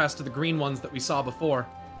contrast to the green ones that we saw before.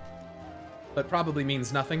 But probably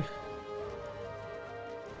means nothing.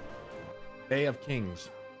 Bay of Kings.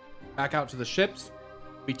 Back out to the ships.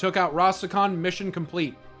 We took out Rastakhan, mission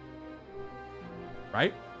complete.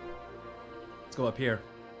 Right? Let's go up here.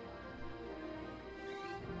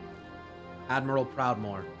 Admiral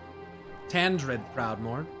Proudmoore. Tandred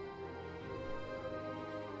Proudmoore.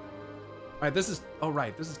 Alright, this is... oh,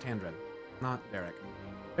 right. This is Tandred. Not Derek.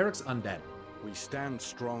 Derek's undead. We stand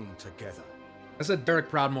strong together. I said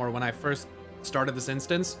Derek Proudmoore when I first started this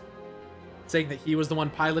instance, saying that he was the one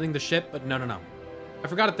piloting the ship, but no. I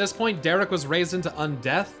forgot at this point, Derek was raised into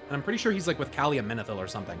undeath, and I'm pretty sure he's like with Kalia Minithil or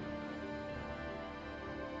something.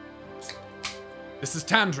 This is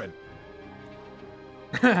Tandred.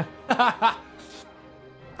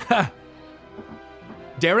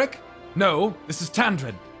 Derek? No, this is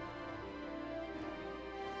Tandred.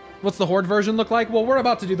 What's the Horde version look like? Well, we're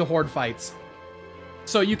about to do the Horde fights.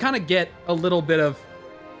 So you kind of get a little bit of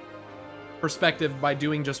perspective by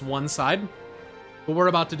doing just one side. But we're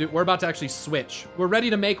about to actually switch. We're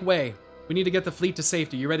ready to make way. We need to get the fleet to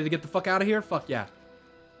safety. You ready to get the fuck out of here? Fuck yeah.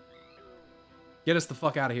 Get us the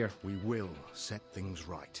fuck out of here. We will set things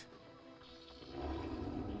right.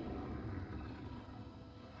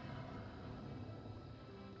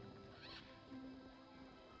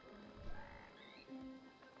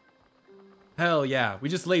 Hell yeah. We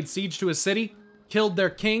just laid siege to a city, killed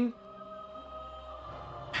their king.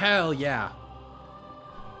 Hell yeah.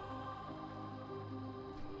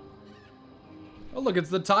 Oh look, it's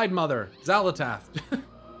the Tide Mother, Xalatath. I'm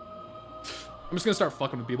just gonna start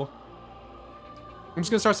fucking with people. I'm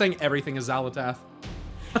just gonna start saying everything is Xalatath.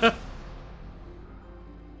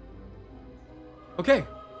 Okay.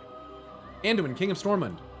 Anduin, King of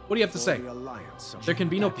Stormwind, what do you have to say? There can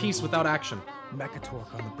be no peace without action.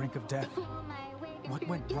 Mekatork on the brink of death. What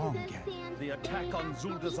went wrong again? The attack on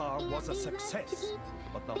Zuldazar was a success,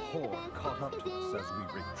 but the Horde caught up to us as we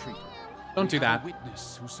retreated. Don't do that. We had a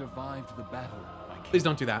witness who survived the battle. Please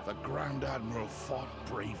don't do that. The Grand Admiral fought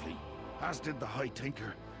bravely, as did the High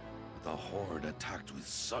Tinker. The Horde attacked with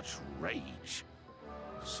such rage,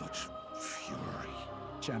 such fury.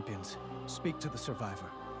 Champions, speak to the survivor.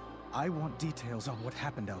 I want details on what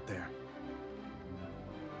happened out there.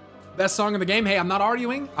 Best song in the game? Hey, I'm not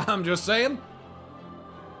arguing. I'm just saying.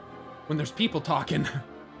 When there's people talking.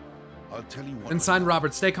 I'll tell you what. And sign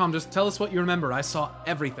Robert, stay calm. Just tell us what you remember. I saw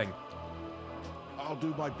everything. I'll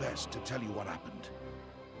do my best to tell you what happened.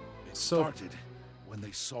 It started when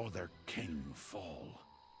they saw their king fall.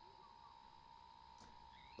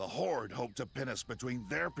 The Horde hoped to pin us between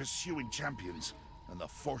their pursuing champions and the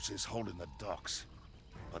forces holding the docks.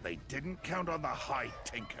 But they didn't count on the High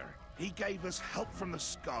Tinker. He gave us help from the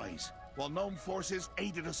skies, while gnome forces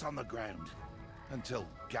aided us on the ground. Until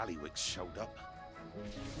Gallywix showed up.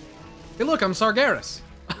 Hey look, I'm Sargeras.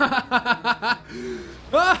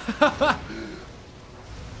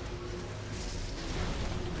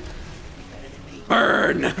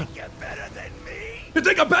 Burn! You're better than me. You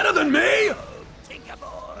think you're better than me? Tinker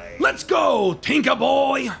boy! Let's go, Tinker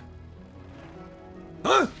boy!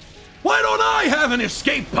 Huh? Why don't I have an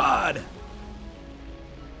escape pod?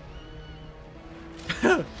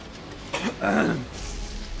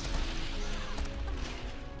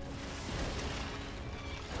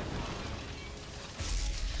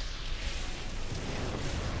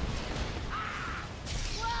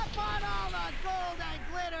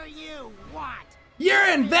 Your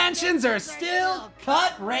inventions are still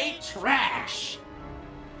cut-rate trash.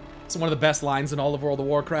 It's one of the best lines in all of World of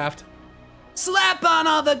Warcraft. Slap on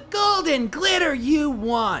all the gold and glitter you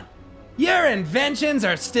want. Your inventions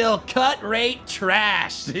are still cut-rate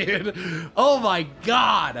trash, dude. Oh my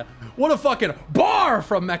god. What a fucking bar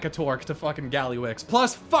from Mechatork to fucking Gallywix.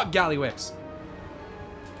 Plus, fuck Gallywix.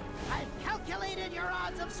 I've calculated your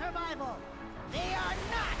odds of survival. They are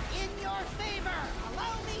not in your favor.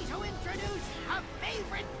 Allow me to introduce a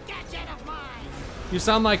favorite gadget of mine. You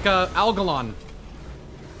sound like Algalon.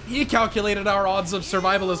 He calculated our odds of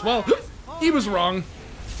survival as well. He was wrong.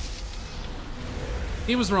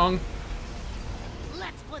 He was wrong.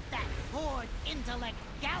 Let's put that bored intellect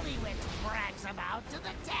Gallywix brags about to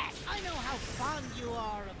the test. I know how fond you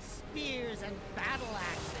are of spears and battle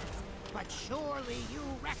axes, but surely you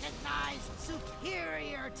recognize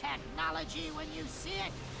superior technology when you see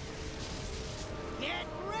it. Get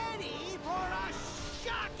ready for a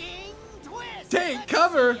shocking twist. Take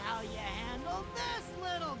cover. See how you handle this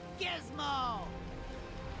little gizmo.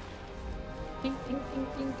 Ding, ding, ding,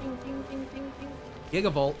 ding, ding, ding, ding, ding, ding.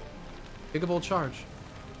 Gigavolt. Gigavolt charge.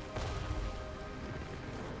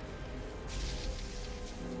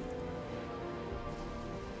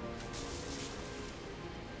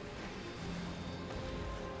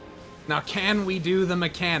 Now, can we do the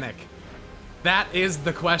mechanic? That is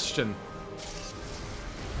the question.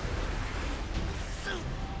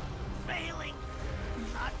 Failing.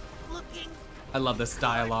 Not looking. I love this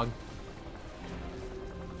dialogue.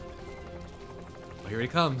 Oh, here he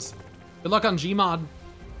comes. Good luck on Gmod.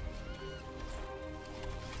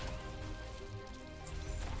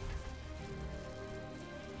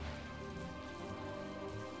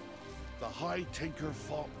 The High Tinker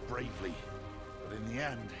fought bravely, but in the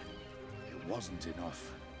end, it wasn't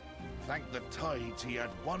enough. Thank the tides, he had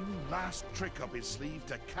one last trick up his sleeve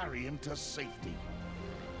to carry him to safety.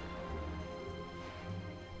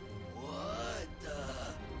 What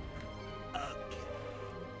the? Okay.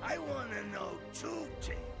 I want to know two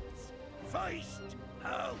things. First,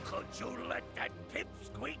 how could you let that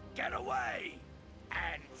pipsqueak get away?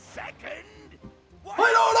 And second, Why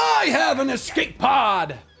don't I have an escape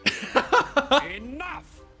pod?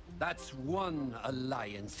 Enough! That's one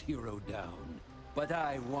Alliance hero down. But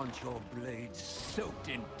I want your blades soaked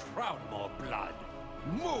in Proudmoore blood.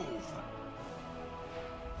 Move!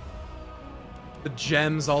 The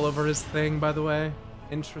gems all over his thing, by the way.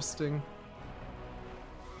 Interesting.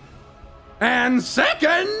 And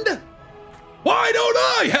second, why don't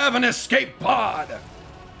I have an escape pod?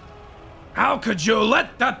 How could you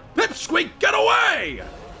let that pipsqueak get away?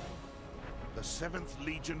 The 7th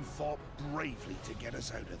Legion fought bravely to get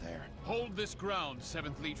us out of there. Hold this ground,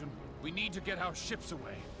 7th Legion. We need to get our ships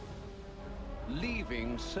away.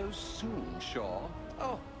 Leaving so soon, Shaw?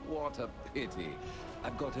 Oh, what a pity.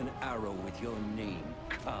 I've got an arrow with your name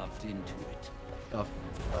carved into it. The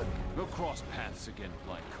fuck? We'll cross paths again,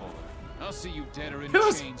 Blightcaller. I'll see you dead or in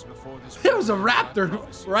chains before this. It was a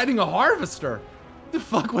raptor riding a harvester. What the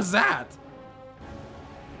fuck was that?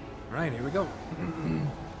 All right, here we go.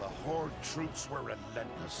 The Horde troops were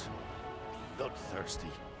relentless, bloodthirsty,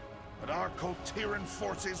 but our Coltiran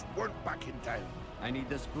forces weren't backing down. I need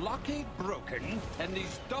this blockade broken and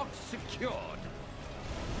these docks secured.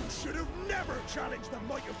 You should have never challenged the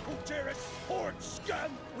might of Coltiran, Horde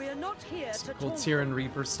scum! We are not here to Coltiran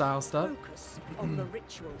Reaper style stuff. Focus on the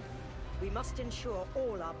ritual. We must ensure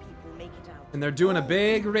all our people make it out. And they're doing a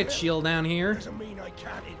big ritual down here. Doesn't mean I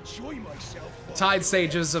can't enjoy myself. Tide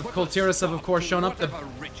Sages of Coltiris have, of course, shown up.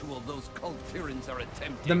 Ritual those Coltirans are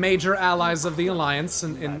attempting. The major allies of the Alliance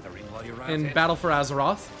in Battle for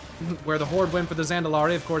Azeroth, where the Horde went for the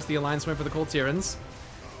Zandalari, of course the Alliance went for the Coltirans.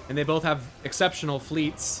 And they both have exceptional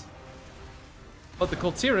fleets. But the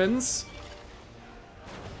Coltirans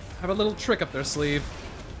have a little trick up their sleeve.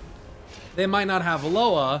 They might not have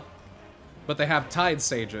Loa, but they have Tide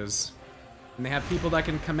Sages. And they have people that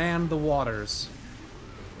can command the waters.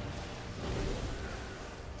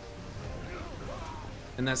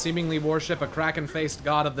 And that seemingly worship a kraken-faced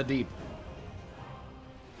god of the deep.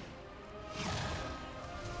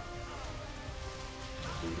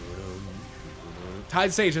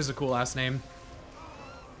 Tide Sage is a cool ass name.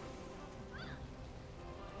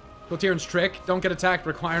 Kultiran's trick, don't get attacked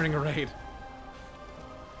requiring a raid.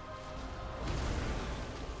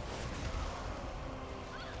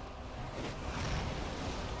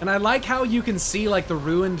 And I like how you can see, like, the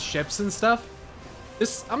ruined ships and stuff.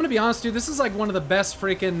 This, I'm gonna be honest, dude, this is like one of the best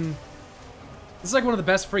freaking... This is like one of the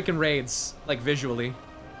best freaking raids, like, visually. In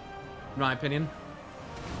my opinion.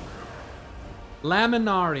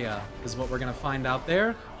 Laminaria is what we're gonna find out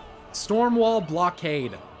there. Stormwall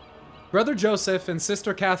Blockade. Brother Joseph and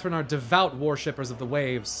Sister Catherine are devout worshippers of the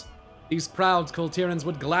waves. These proud Kultirans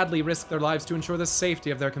would gladly risk their lives to ensure the safety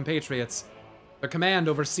of their compatriots. Their command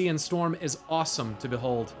over sea and storm is awesome to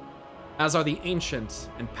behold, as are the ancient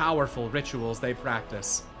and powerful rituals they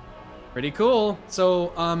practice. Pretty cool.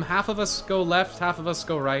 So, half of us go left, half of us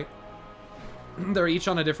go right. They're each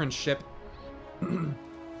on a different ship.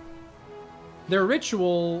 Their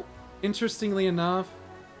ritual, interestingly enough,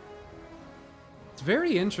 it's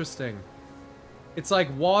very interesting. It's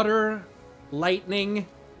like water, lightning,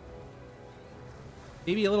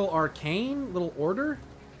 maybe a little arcane, little order.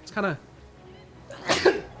 It's kind of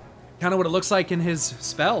what it looks like in his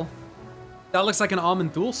spell. That looks like an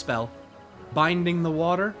Aman'Thul spell. Binding the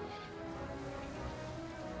water.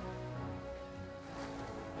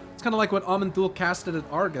 It's kind of like what Aman'Thul casted at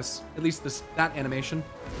Argus. At least that animation.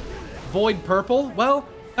 Void purple? Well,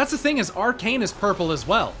 that's the thing, is Arcane is purple as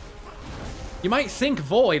well. You might think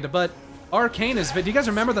Void, but Arcane is... Do you guys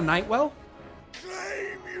remember the Nightwell?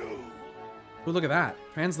 Oh, look at that.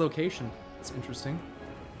 Translocation. That's interesting.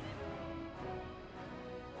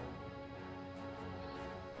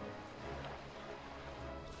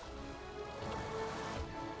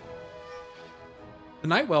 The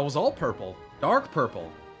Nightwell was all purple. Dark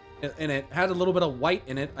purple. And it had a little bit of white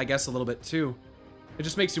in it, I guess a little bit too. It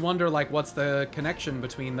just makes you wonder, like, what's the connection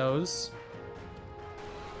between those?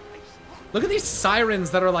 Look at these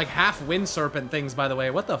sirens that are like half wind serpent things, by the way.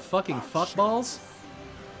 What the fucking fuckballs?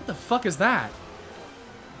 What the fuck is that?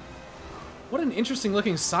 What an interesting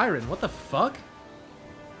looking siren. What the fuck?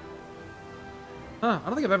 Huh, I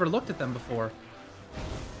don't think I've ever looked at them before.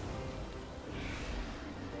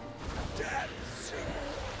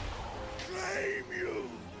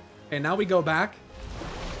 Okay, now we go back.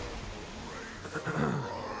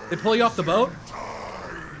 They pull you off the boat?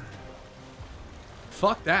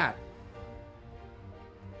 Fuck that.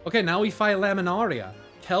 Okay, now we fight Laminaria.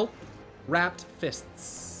 Kelp wrapped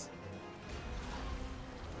fists.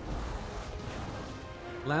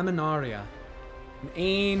 Laminaria. An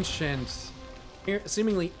ancient,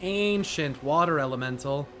 seemingly ancient water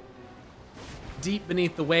elemental. Deep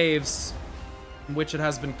beneath the waves, in which it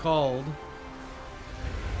has been called.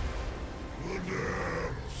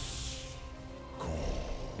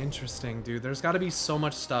 Interesting, dude. There's got to be so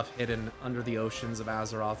much stuff hidden under the oceans of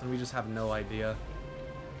Azeroth, and we just have no idea.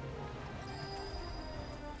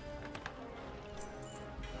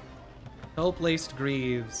 Kelp-laced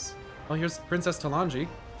greaves. Oh, here's Princess Talanji.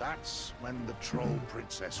 That's when the troll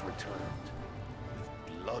princess returned,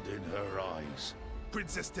 with blood in her eyes.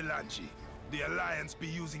 Princess Talanji, the Alliance be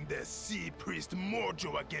using their sea priest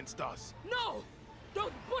Mojo against us. No!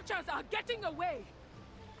 Those butchers are getting away!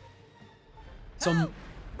 So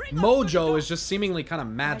Mojo is just seemingly kind of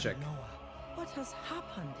magic. What has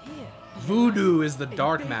happened here? Voodoo is the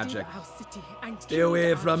dark magic. Stay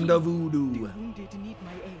away from the voodoo. The wounded need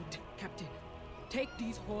my aid, Captain. Take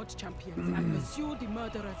these Horde champions and pursue the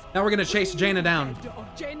murderers. Now we're gonna chase Jaina down,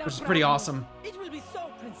 which is pretty awesome. It will be so,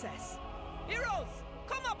 Princess. Heroes,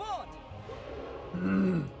 come aboard!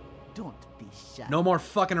 Don't be shy. No more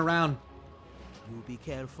fucking around. You be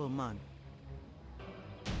careful, man.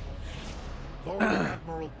 Lord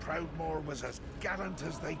Admiral Proudmoore was as gallant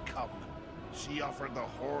as they come. She offered the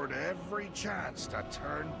Horde every chance to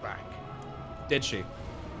turn back. Did she?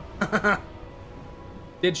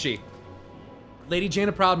 Did she? Lady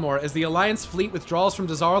Jaina Proudmoore, as the Alliance fleet withdraws from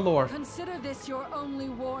DAZAR'ALOR. Consider this your only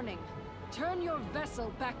warning. Turn your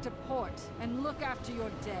vessel back to port and look after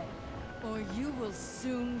your dead, or you will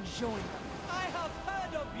soon join them. I have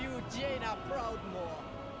heard of you, Jaina Proudmoore.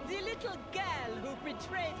 The little girl who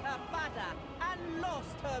betrayed her father and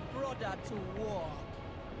lost her brother to war.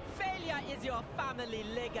 Failure is your family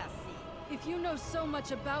legacy. If you know so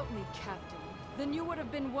much about me, Captain, then you would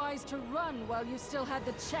have been wise to run while you still had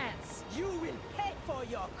the chance. You will pay for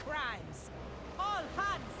your crimes. All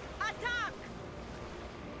hands, attack!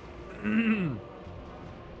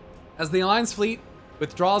 As the Alliance fleet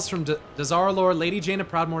withdraws from DAZAR'ALOR, Lady Jaina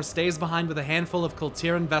Proudmoore stays behind with a handful of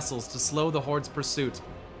Kultiran vessels to slow the Horde's pursuit.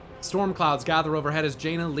 Storm clouds gather overhead as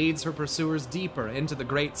Jaina leads her pursuers deeper into the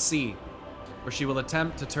Great Sea, where she will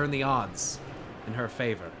attempt to turn the odds in her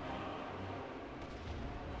favor.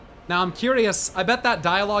 Now I'm curious, I bet that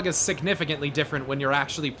dialogue is significantly different when you're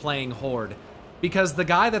actually playing Horde, because the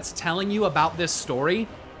guy that's telling you about this story,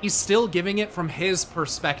 he's still giving it from his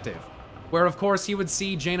perspective, where of course he would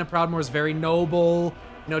see Jaina Proudmoore's very noble,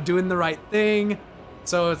 you know, doing the right thing.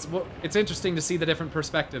 So it's interesting to see the different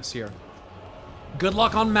perspectives here. Good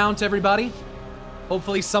luck on Mount, everybody.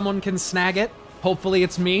 Hopefully someone can snag it. Hopefully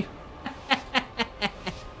it's me.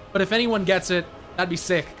 But if anyone gets it, that'd be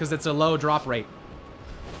sick, because it's a low drop rate.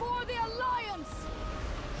 For the Alliance!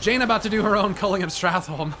 Jaina about to do her own Culling of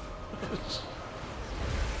Stratholme.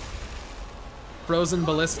 Frozen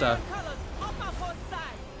Ballista.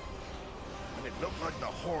 When it looked like the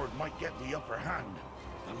Horde might get the upper hand,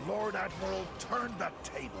 the Lord Admiral turned the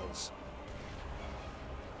tables.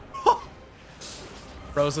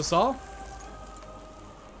 Froze us all.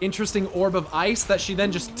 Interesting orb of ice that she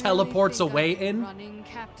then just teleports away in. Running,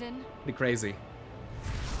 Captain? Pretty crazy.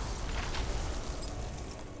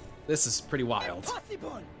 This is pretty wild.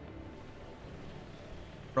 Impossible.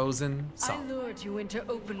 Frozen I song. lured you into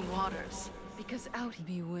open waters because out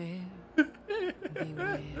beware.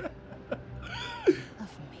 Beware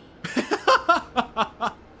of me.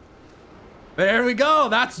 There we go.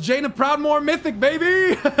 That's Jaina Proudmoore Mythic,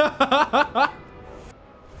 baby.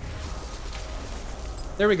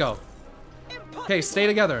 There we go. Okay, stay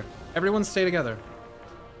together. Everyone stay together.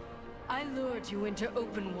 I lured you into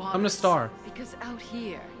open waters. I'm gonna star. Because out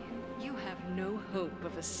here, you have no hope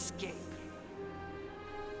of escape.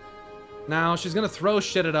 Now, she's gonna throw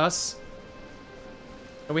shit at us.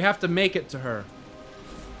 And we have to make it to her.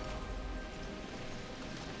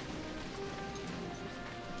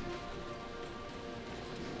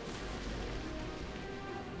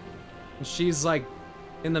 And she's like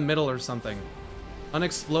in the middle or something.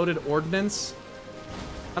 Unexploded ordnance.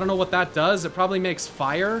 I don't know what that does. It probably makes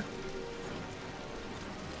fire.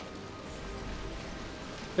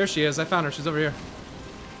 There she is. I found her. She's over here.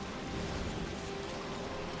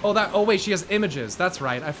 Oh, wait, she has images. That's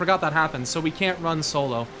right. I forgot that happens. So we can't run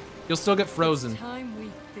solo. You'll still get frozen. It's time we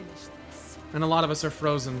finish this. And a lot of us are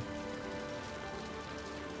frozen.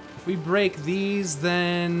 If we break these,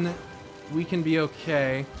 then we can be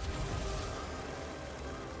okay.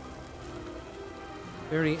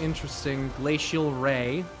 Very interesting. Glacial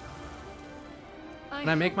Ray. Can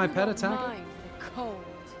I make my pet attack? Cold.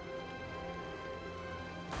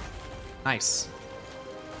 Nice.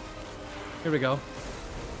 Here we go.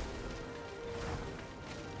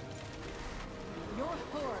 Your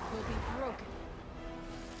horde will be broken.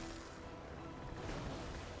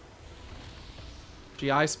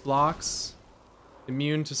 She ice blocks.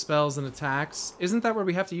 Immune to spells and attacks. Isn't that where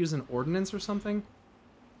we have to use an ordnance or something?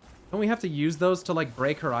 Don't we have to use those to, like,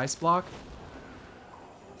 break her ice block?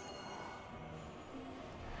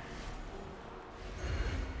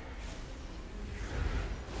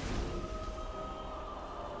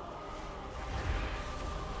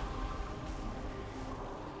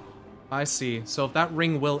 I see. So if that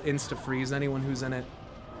ring will insta-freeze anyone who's in it.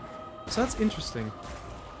 So that's interesting.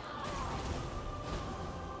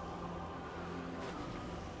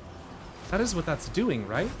 That is what that's doing,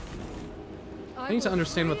 right? I need to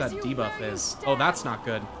understand what that debuff is. Oh, that's not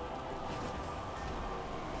good.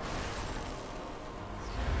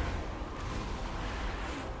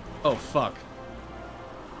 Oh, fuck.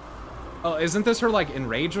 Oh, isn't this her, like,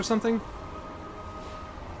 enrage or something?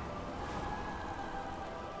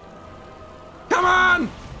 Come on!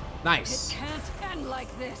 Nice. It can't end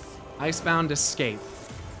like this. Icebound escape.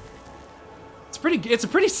 It's a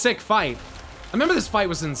pretty sick fight. I remember this fight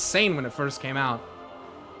was insane when it first came out.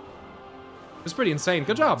 It was pretty insane.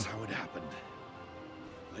 Good job. That's how it happened.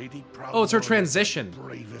 Lady Proudmoore, Oh, it's her transition. the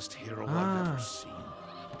bravest hero I've ever seen.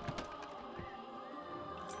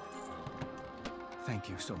 Thank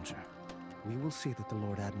you, soldier. We will see that the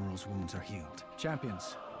Lord Admiral's wounds are healed.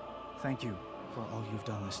 Champions, thank you for all you've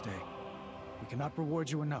done this day. We cannot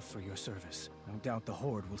reward you enough for your service. No doubt the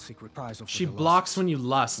Horde will seek reprisal for She the blocks losses. when you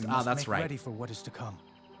lust. We Ah, must that's make right. ready for what is to come.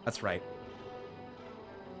 That's right.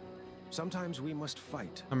 Sometimes we must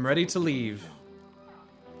fight. I'm ready to leave.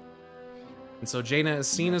 And so Jaina is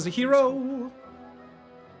seen as a hero.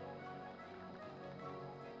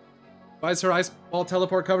 Why is her ice ball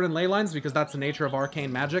teleport covered in ley lines? Because that's the nature of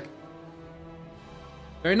arcane magic.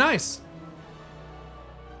 Very nice.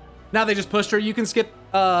 Now they just pushed her. You can skip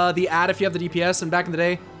the ad if you have the DPS, and back in the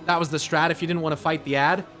day, that was the strat if you didn't want to fight the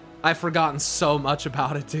ad. I've forgotten so much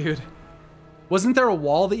about it, dude. Wasn't there a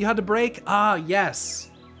wall that you had to break? Ah, yes.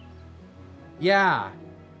 Yeah.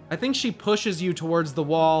 I think she pushes you towards the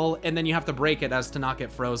wall, and then you have to break it as to not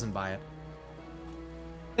get frozen by it.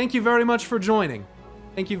 Thank you very much for joining.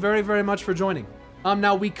 Thank you very, very much for joining.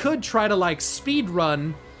 Now we could try to, like, speed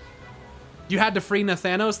run You had to free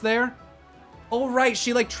Nathanos there? Oh, right.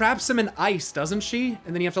 She, like, traps him in ice, doesn't she?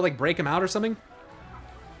 And then you have to, like, break him out or something?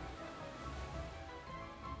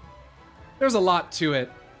 There's a lot to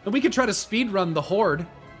it. And we could try to speedrun the Horde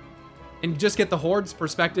and just get the Horde's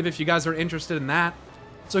perspective if you guys are interested in that.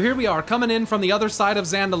 So here we are, coming in from the other side of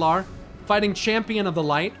Zandalar, fighting Champion of the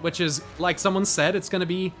Light, which is, like someone said, it's going to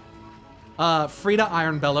be Frida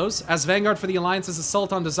Ironbellows. As vanguard for the Alliance's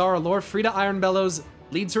assault on DAZAR'ALOR, Frida Ironbellows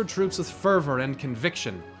leads her troops with fervor and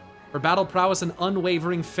conviction. Her battle prowess and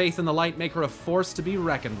unwavering faith in the light make her a force to be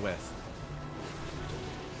reckoned with.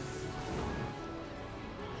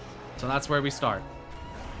 So that's where we start.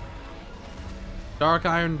 Dark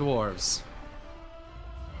Iron Dwarves.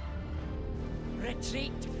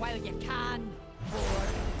 Retreat while you can, Horde.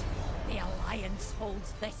 The Alliance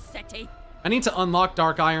holds this city. I need to unlock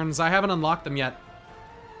Dark Irons. I haven't unlocked them yet.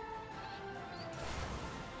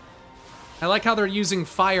 I like how they're using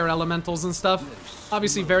fire elementals and stuff.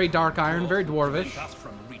 Obviously very Dark Iron, very dwarvish. Us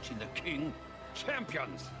from reaching the king.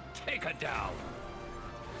 Champions, take her down.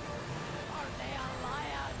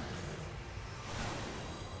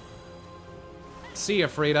 See ya,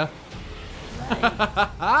 Frida.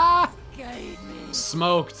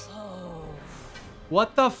 Smoked.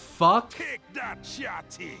 What the fuck? Take that,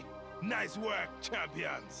 Shotty. Nice work,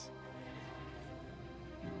 champions.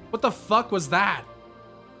 What the fuck was that?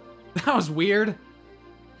 That was weird. All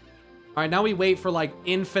right, now we wait for like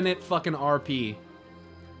infinite fucking RP.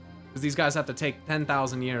 Because these guys have to take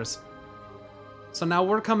 10,000 years. So now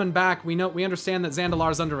we're coming back. We understand that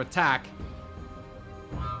Zandalar's under attack.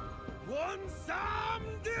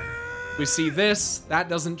 We see this. That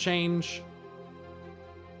doesn't change.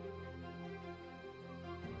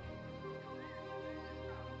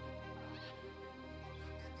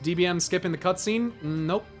 DBM skipping the cutscene?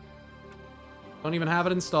 Nope. Don't even have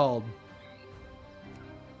it installed.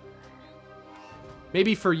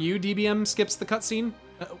 Maybe for you, DBM skips the cutscene?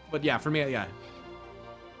 But yeah, for me, yeah.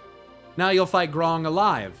 Now you'll fight Grong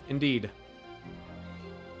alive, indeed.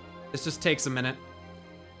 This just takes a minute.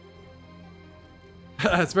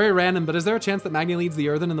 It's very random, but is there a chance that Magni leads the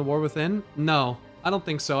Earthen in the War Within? No, I don't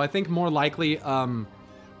think so. I think more likely,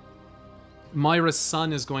 Myra's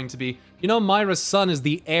son is going to be... You know, Myra's son is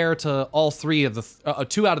the heir to all three of the...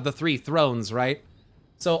 2 out of the 3 thrones, right?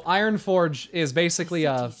 So Ironforge is basically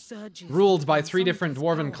ruled by 3 different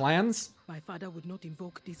dwarven clans. My father would not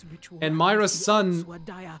invoke this ritual. And Myra's son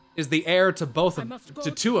is the heir to both of...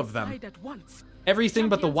 to 2 of them. Everything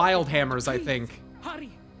but the Wild Hammers, I think.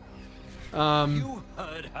 Hurry.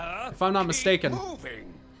 If I'm not mistaken.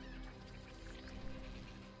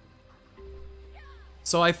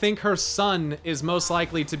 So I think her son is most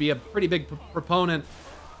likely to be a pretty big proponent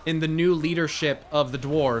in the new leadership of the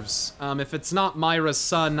dwarves. If it's not Myra's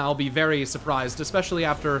son, I'll be very surprised, especially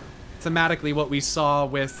after thematically what we saw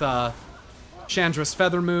with Chandra's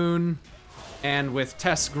Feathermoon and with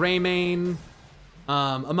Tess Greymane,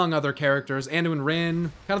 among other characters, Anduin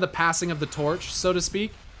Rin, kind of the passing of the torch, so to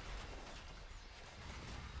speak.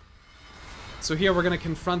 So here we're going to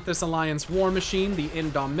confront this Alliance war machine, the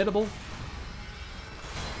Indomitable.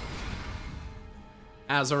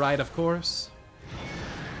 Azarite, of course.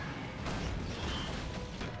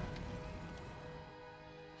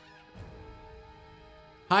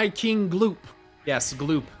 High King Gloop. Yes,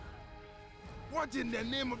 Gloop. What in the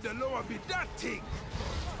name of the Lord be that thing?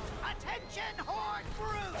 Attention, Horde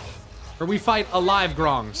brutes! Or we fight a live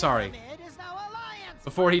Grong, sorry.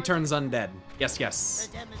 Before he turns undead. Yes, yes.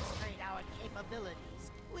 To demonstrate our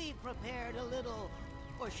capabilities, we prepared a little,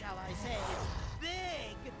 or shall I say,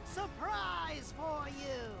 big surprise for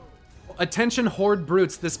you. Attention, Horde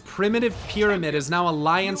brutes. This primitive pyramid is now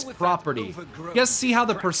Alliance property. You guys see how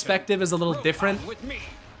the perspective is a little different?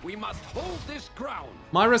 We must hold this ground.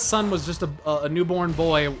 Myra's son was just a newborn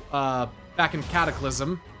boy back in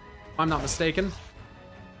Cataclysm, if I'm not mistaken.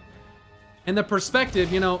 And the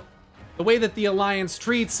perspective, you know, the way that the Alliance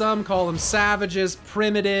treats them, call them savages,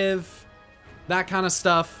 primitive, that kind of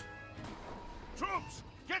stuff. Troops,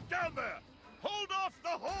 get down there! Hold off the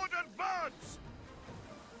Horde advance!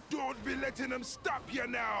 Don't be letting them stop you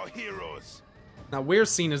now, heroes! Now we're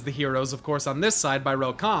seen as the heroes, of course, on this side by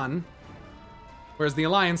Rokan, whereas the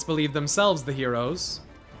Alliance believe themselves the heroes.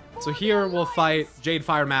 So here we'll fight Jade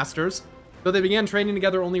Fire Masters, though they began training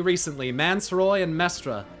together only recently. Mansaroy and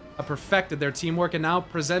Mestra have perfected their teamwork and now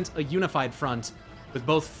present a unified front. With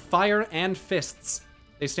both fire and fists,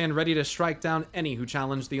 they stand ready to strike down any who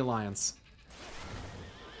challenge the Alliance.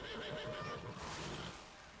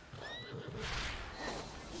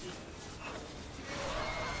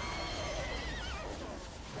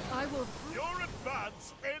 Your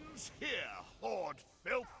advance ends here, Horde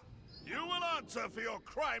filth. You will answer for your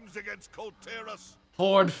crimes against Colterus.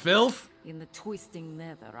 Horde filth? In the twisting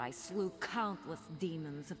nether, I slew countless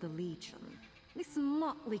demons of the Legion. This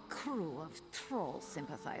motley crew of troll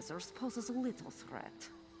sympathizers poses little threat.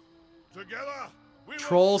 Together, we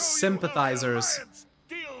Troll will show sympathizers. You how the Alliance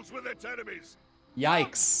deals with its enemies.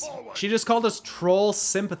 Yikes. She just called us troll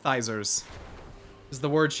sympathizers. Is the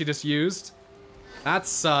word she just used?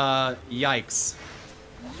 That's, yikes.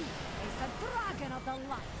 You is a dragon of the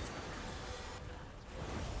light.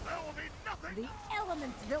 There will be nothing. The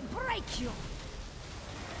elements will break you.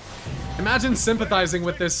 Imagine sympathizing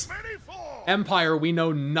with this empire we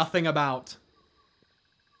know nothing about.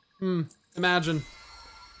 Imagine.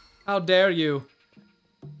 How dare you?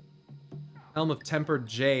 Helm of Tempered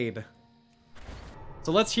Jade.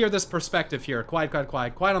 So let's hear this perspective here. Quiet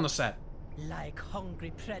on the set. Like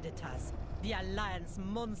hungry predators, the Alliance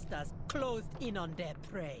monsters closed in on their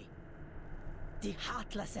prey. The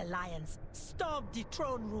Heartless Alliance stormed the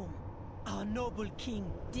throne room. Our noble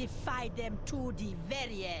king defied them to the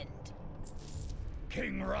very end.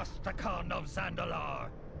 King Rastakhan of Zandalar,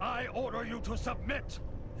 I order you to submit.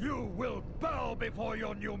 You will bow before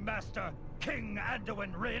your new master, King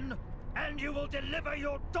Anduin Rin, and you will deliver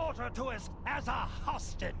your daughter to us as a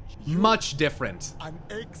hostage. Much different. An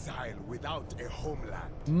exile without a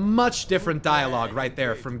homeland. Much different dialogue right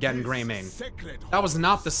there from Gen Greymane. That was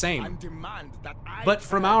not the same. But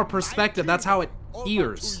from our perspective, that's how it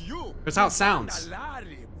hears. That's how it sounds.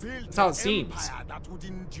 That's how it seems.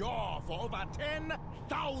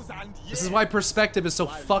 This is why perspective is so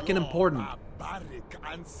fucking important. Barbaric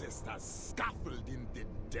ancestors scaffolded in the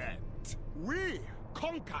dead. We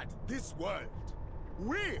conquered this world.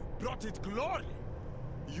 We brought it glory.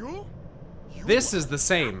 You this is the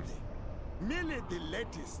same. Merely the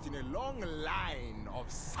latest in a long line of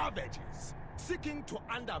savages seeking to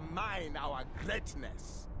undermine our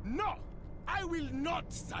greatness. No, I will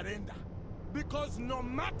not surrender. Because no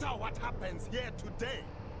matter what happens here today,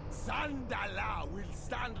 Zandalar will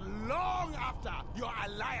stand long after your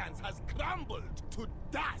alliance has crumbled to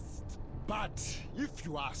dust. But if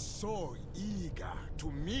you are so eager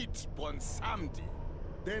to meet Bonsamdi,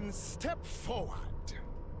 then step forward.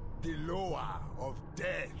 The lower of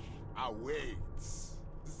death awaits.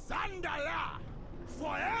 Zandalar,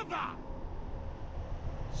 forever!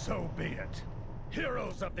 So be it.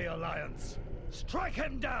 Heroes of the Alliance, strike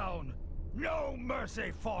him down! No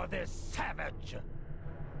mercy for this savage!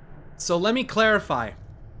 So let me clarify.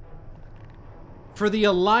 For the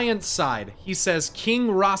Alliance side, he says, King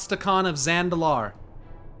Rastakhan of Zandalar.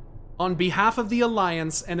 On behalf of the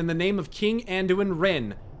Alliance and in the name of King Anduin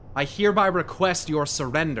Rin, I hereby request your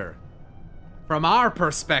surrender. From our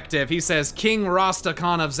perspective, he says, King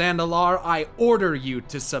Rastakhan of Zandalar, I order you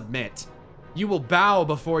to submit. You will bow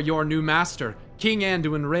before your new master, King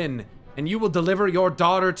Anduin Rin, and you will deliver your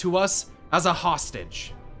daughter to us as a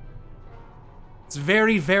hostage. It's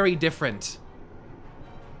very, very different.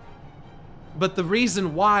 But the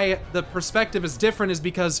reason why the perspective is different is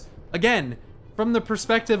because, again, from the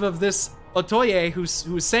perspective of this Otoye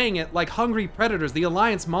who's saying it, like hungry predators, the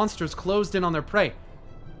Alliance monsters closed in on their prey.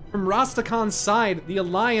 From Rastakhan's side, the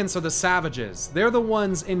Alliance are the savages. They're the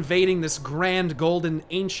ones invading this grand, golden,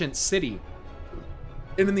 ancient city.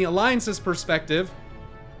 And in the Alliance's perspective,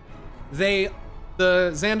 the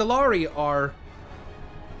Zandalari are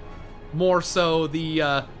more so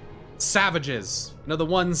the savages. You know, the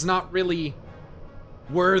ones not really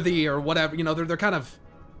worthy or whatever. You know, they're kind of...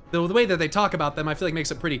 The way that they talk about them, I feel like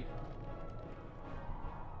makes it pretty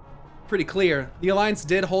clear. The Alliance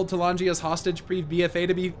did hold Talanji as hostage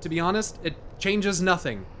pre-BFA, to be honest. It changes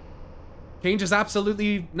nothing. Changes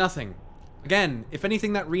absolutely nothing. Again, if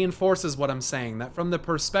anything, that reinforces what I'm saying. That from the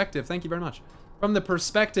perspective... Thank you very much. From the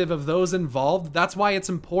perspective of those involved, that's why it's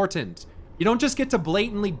important. You don't just get to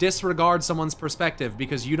blatantly disregard someone's perspective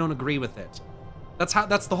because you don't agree with it.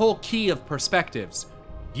 That's the whole key of perspectives.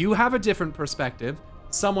 You have a different perspective,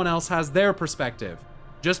 someone else has their perspective.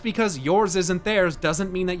 Just because yours isn't theirs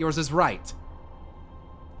doesn't mean that yours is right.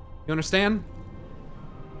 You understand?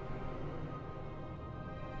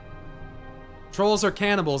 Trolls are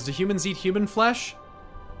cannibals. Do humans eat human flesh?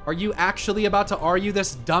 Are you actually about to argue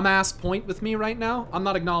this dumbass point with me right now? I'm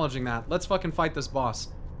not acknowledging that. Let's fucking fight this boss.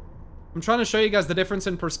 I'm trying to show you guys the difference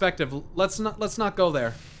in perspective. Let's not go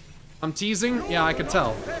there. I'm teasing? Yeah, I could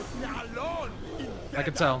tell. I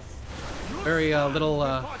could tell. Very little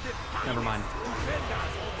never mind.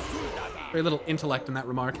 Very little intellect in that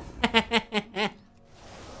remark.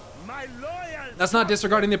 That's not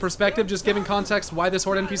disregarding the perspective, just giving context why this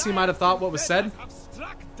Horde NPC might have thought what was said.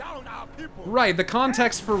 Right, the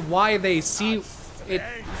context for why they see it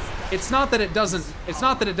it's not that it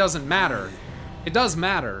doesn't matter. It does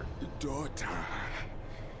matter. Daughter.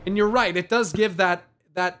 And you're right, it does give that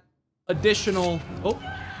additional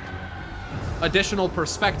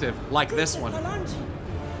perspective like this one.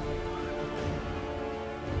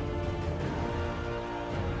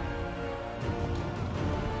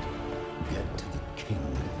 Get to the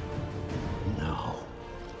king now.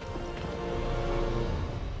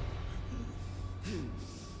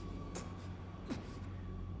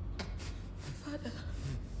 Father.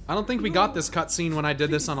 I don't think we got this cutscene when I did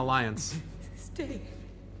this on Alliance. Stay.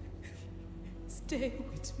 Stay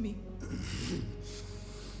with me.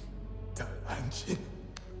 Angie,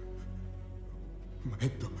 my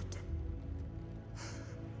daughter,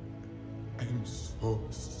 I'm so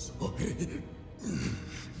sorry.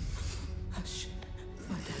 Hush,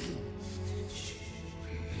 Father. Shh.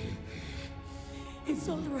 It's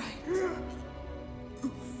all right.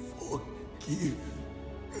 Forgive me.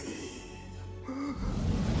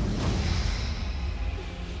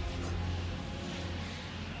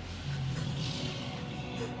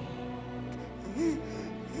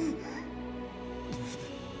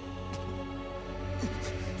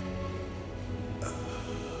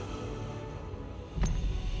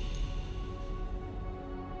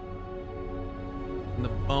 And the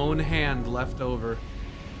bone hand left over.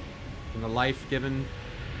 And the life given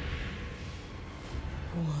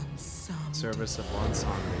service of one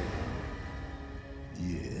song.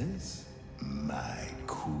 Yes, my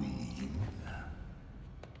queen.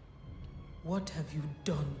 What have you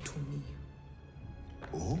done to me?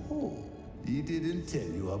 Oh, he didn't tell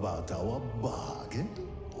you about our bargain?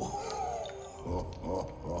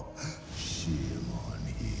 Shame on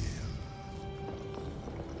him.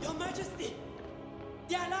 Your Majesty!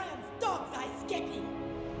 The Alliance dogs are escaping!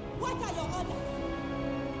 What are your orders?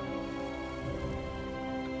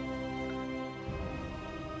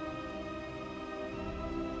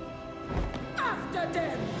 After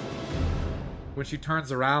them! When she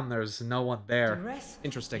turns around, there's no one there. The rest,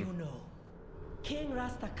 Interesting. you know. King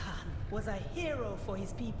Rastakhan was a hero for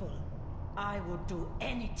his people. I would do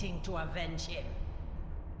anything to avenge him.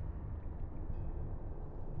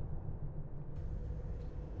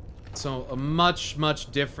 So a much,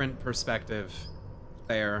 much different perspective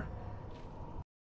there.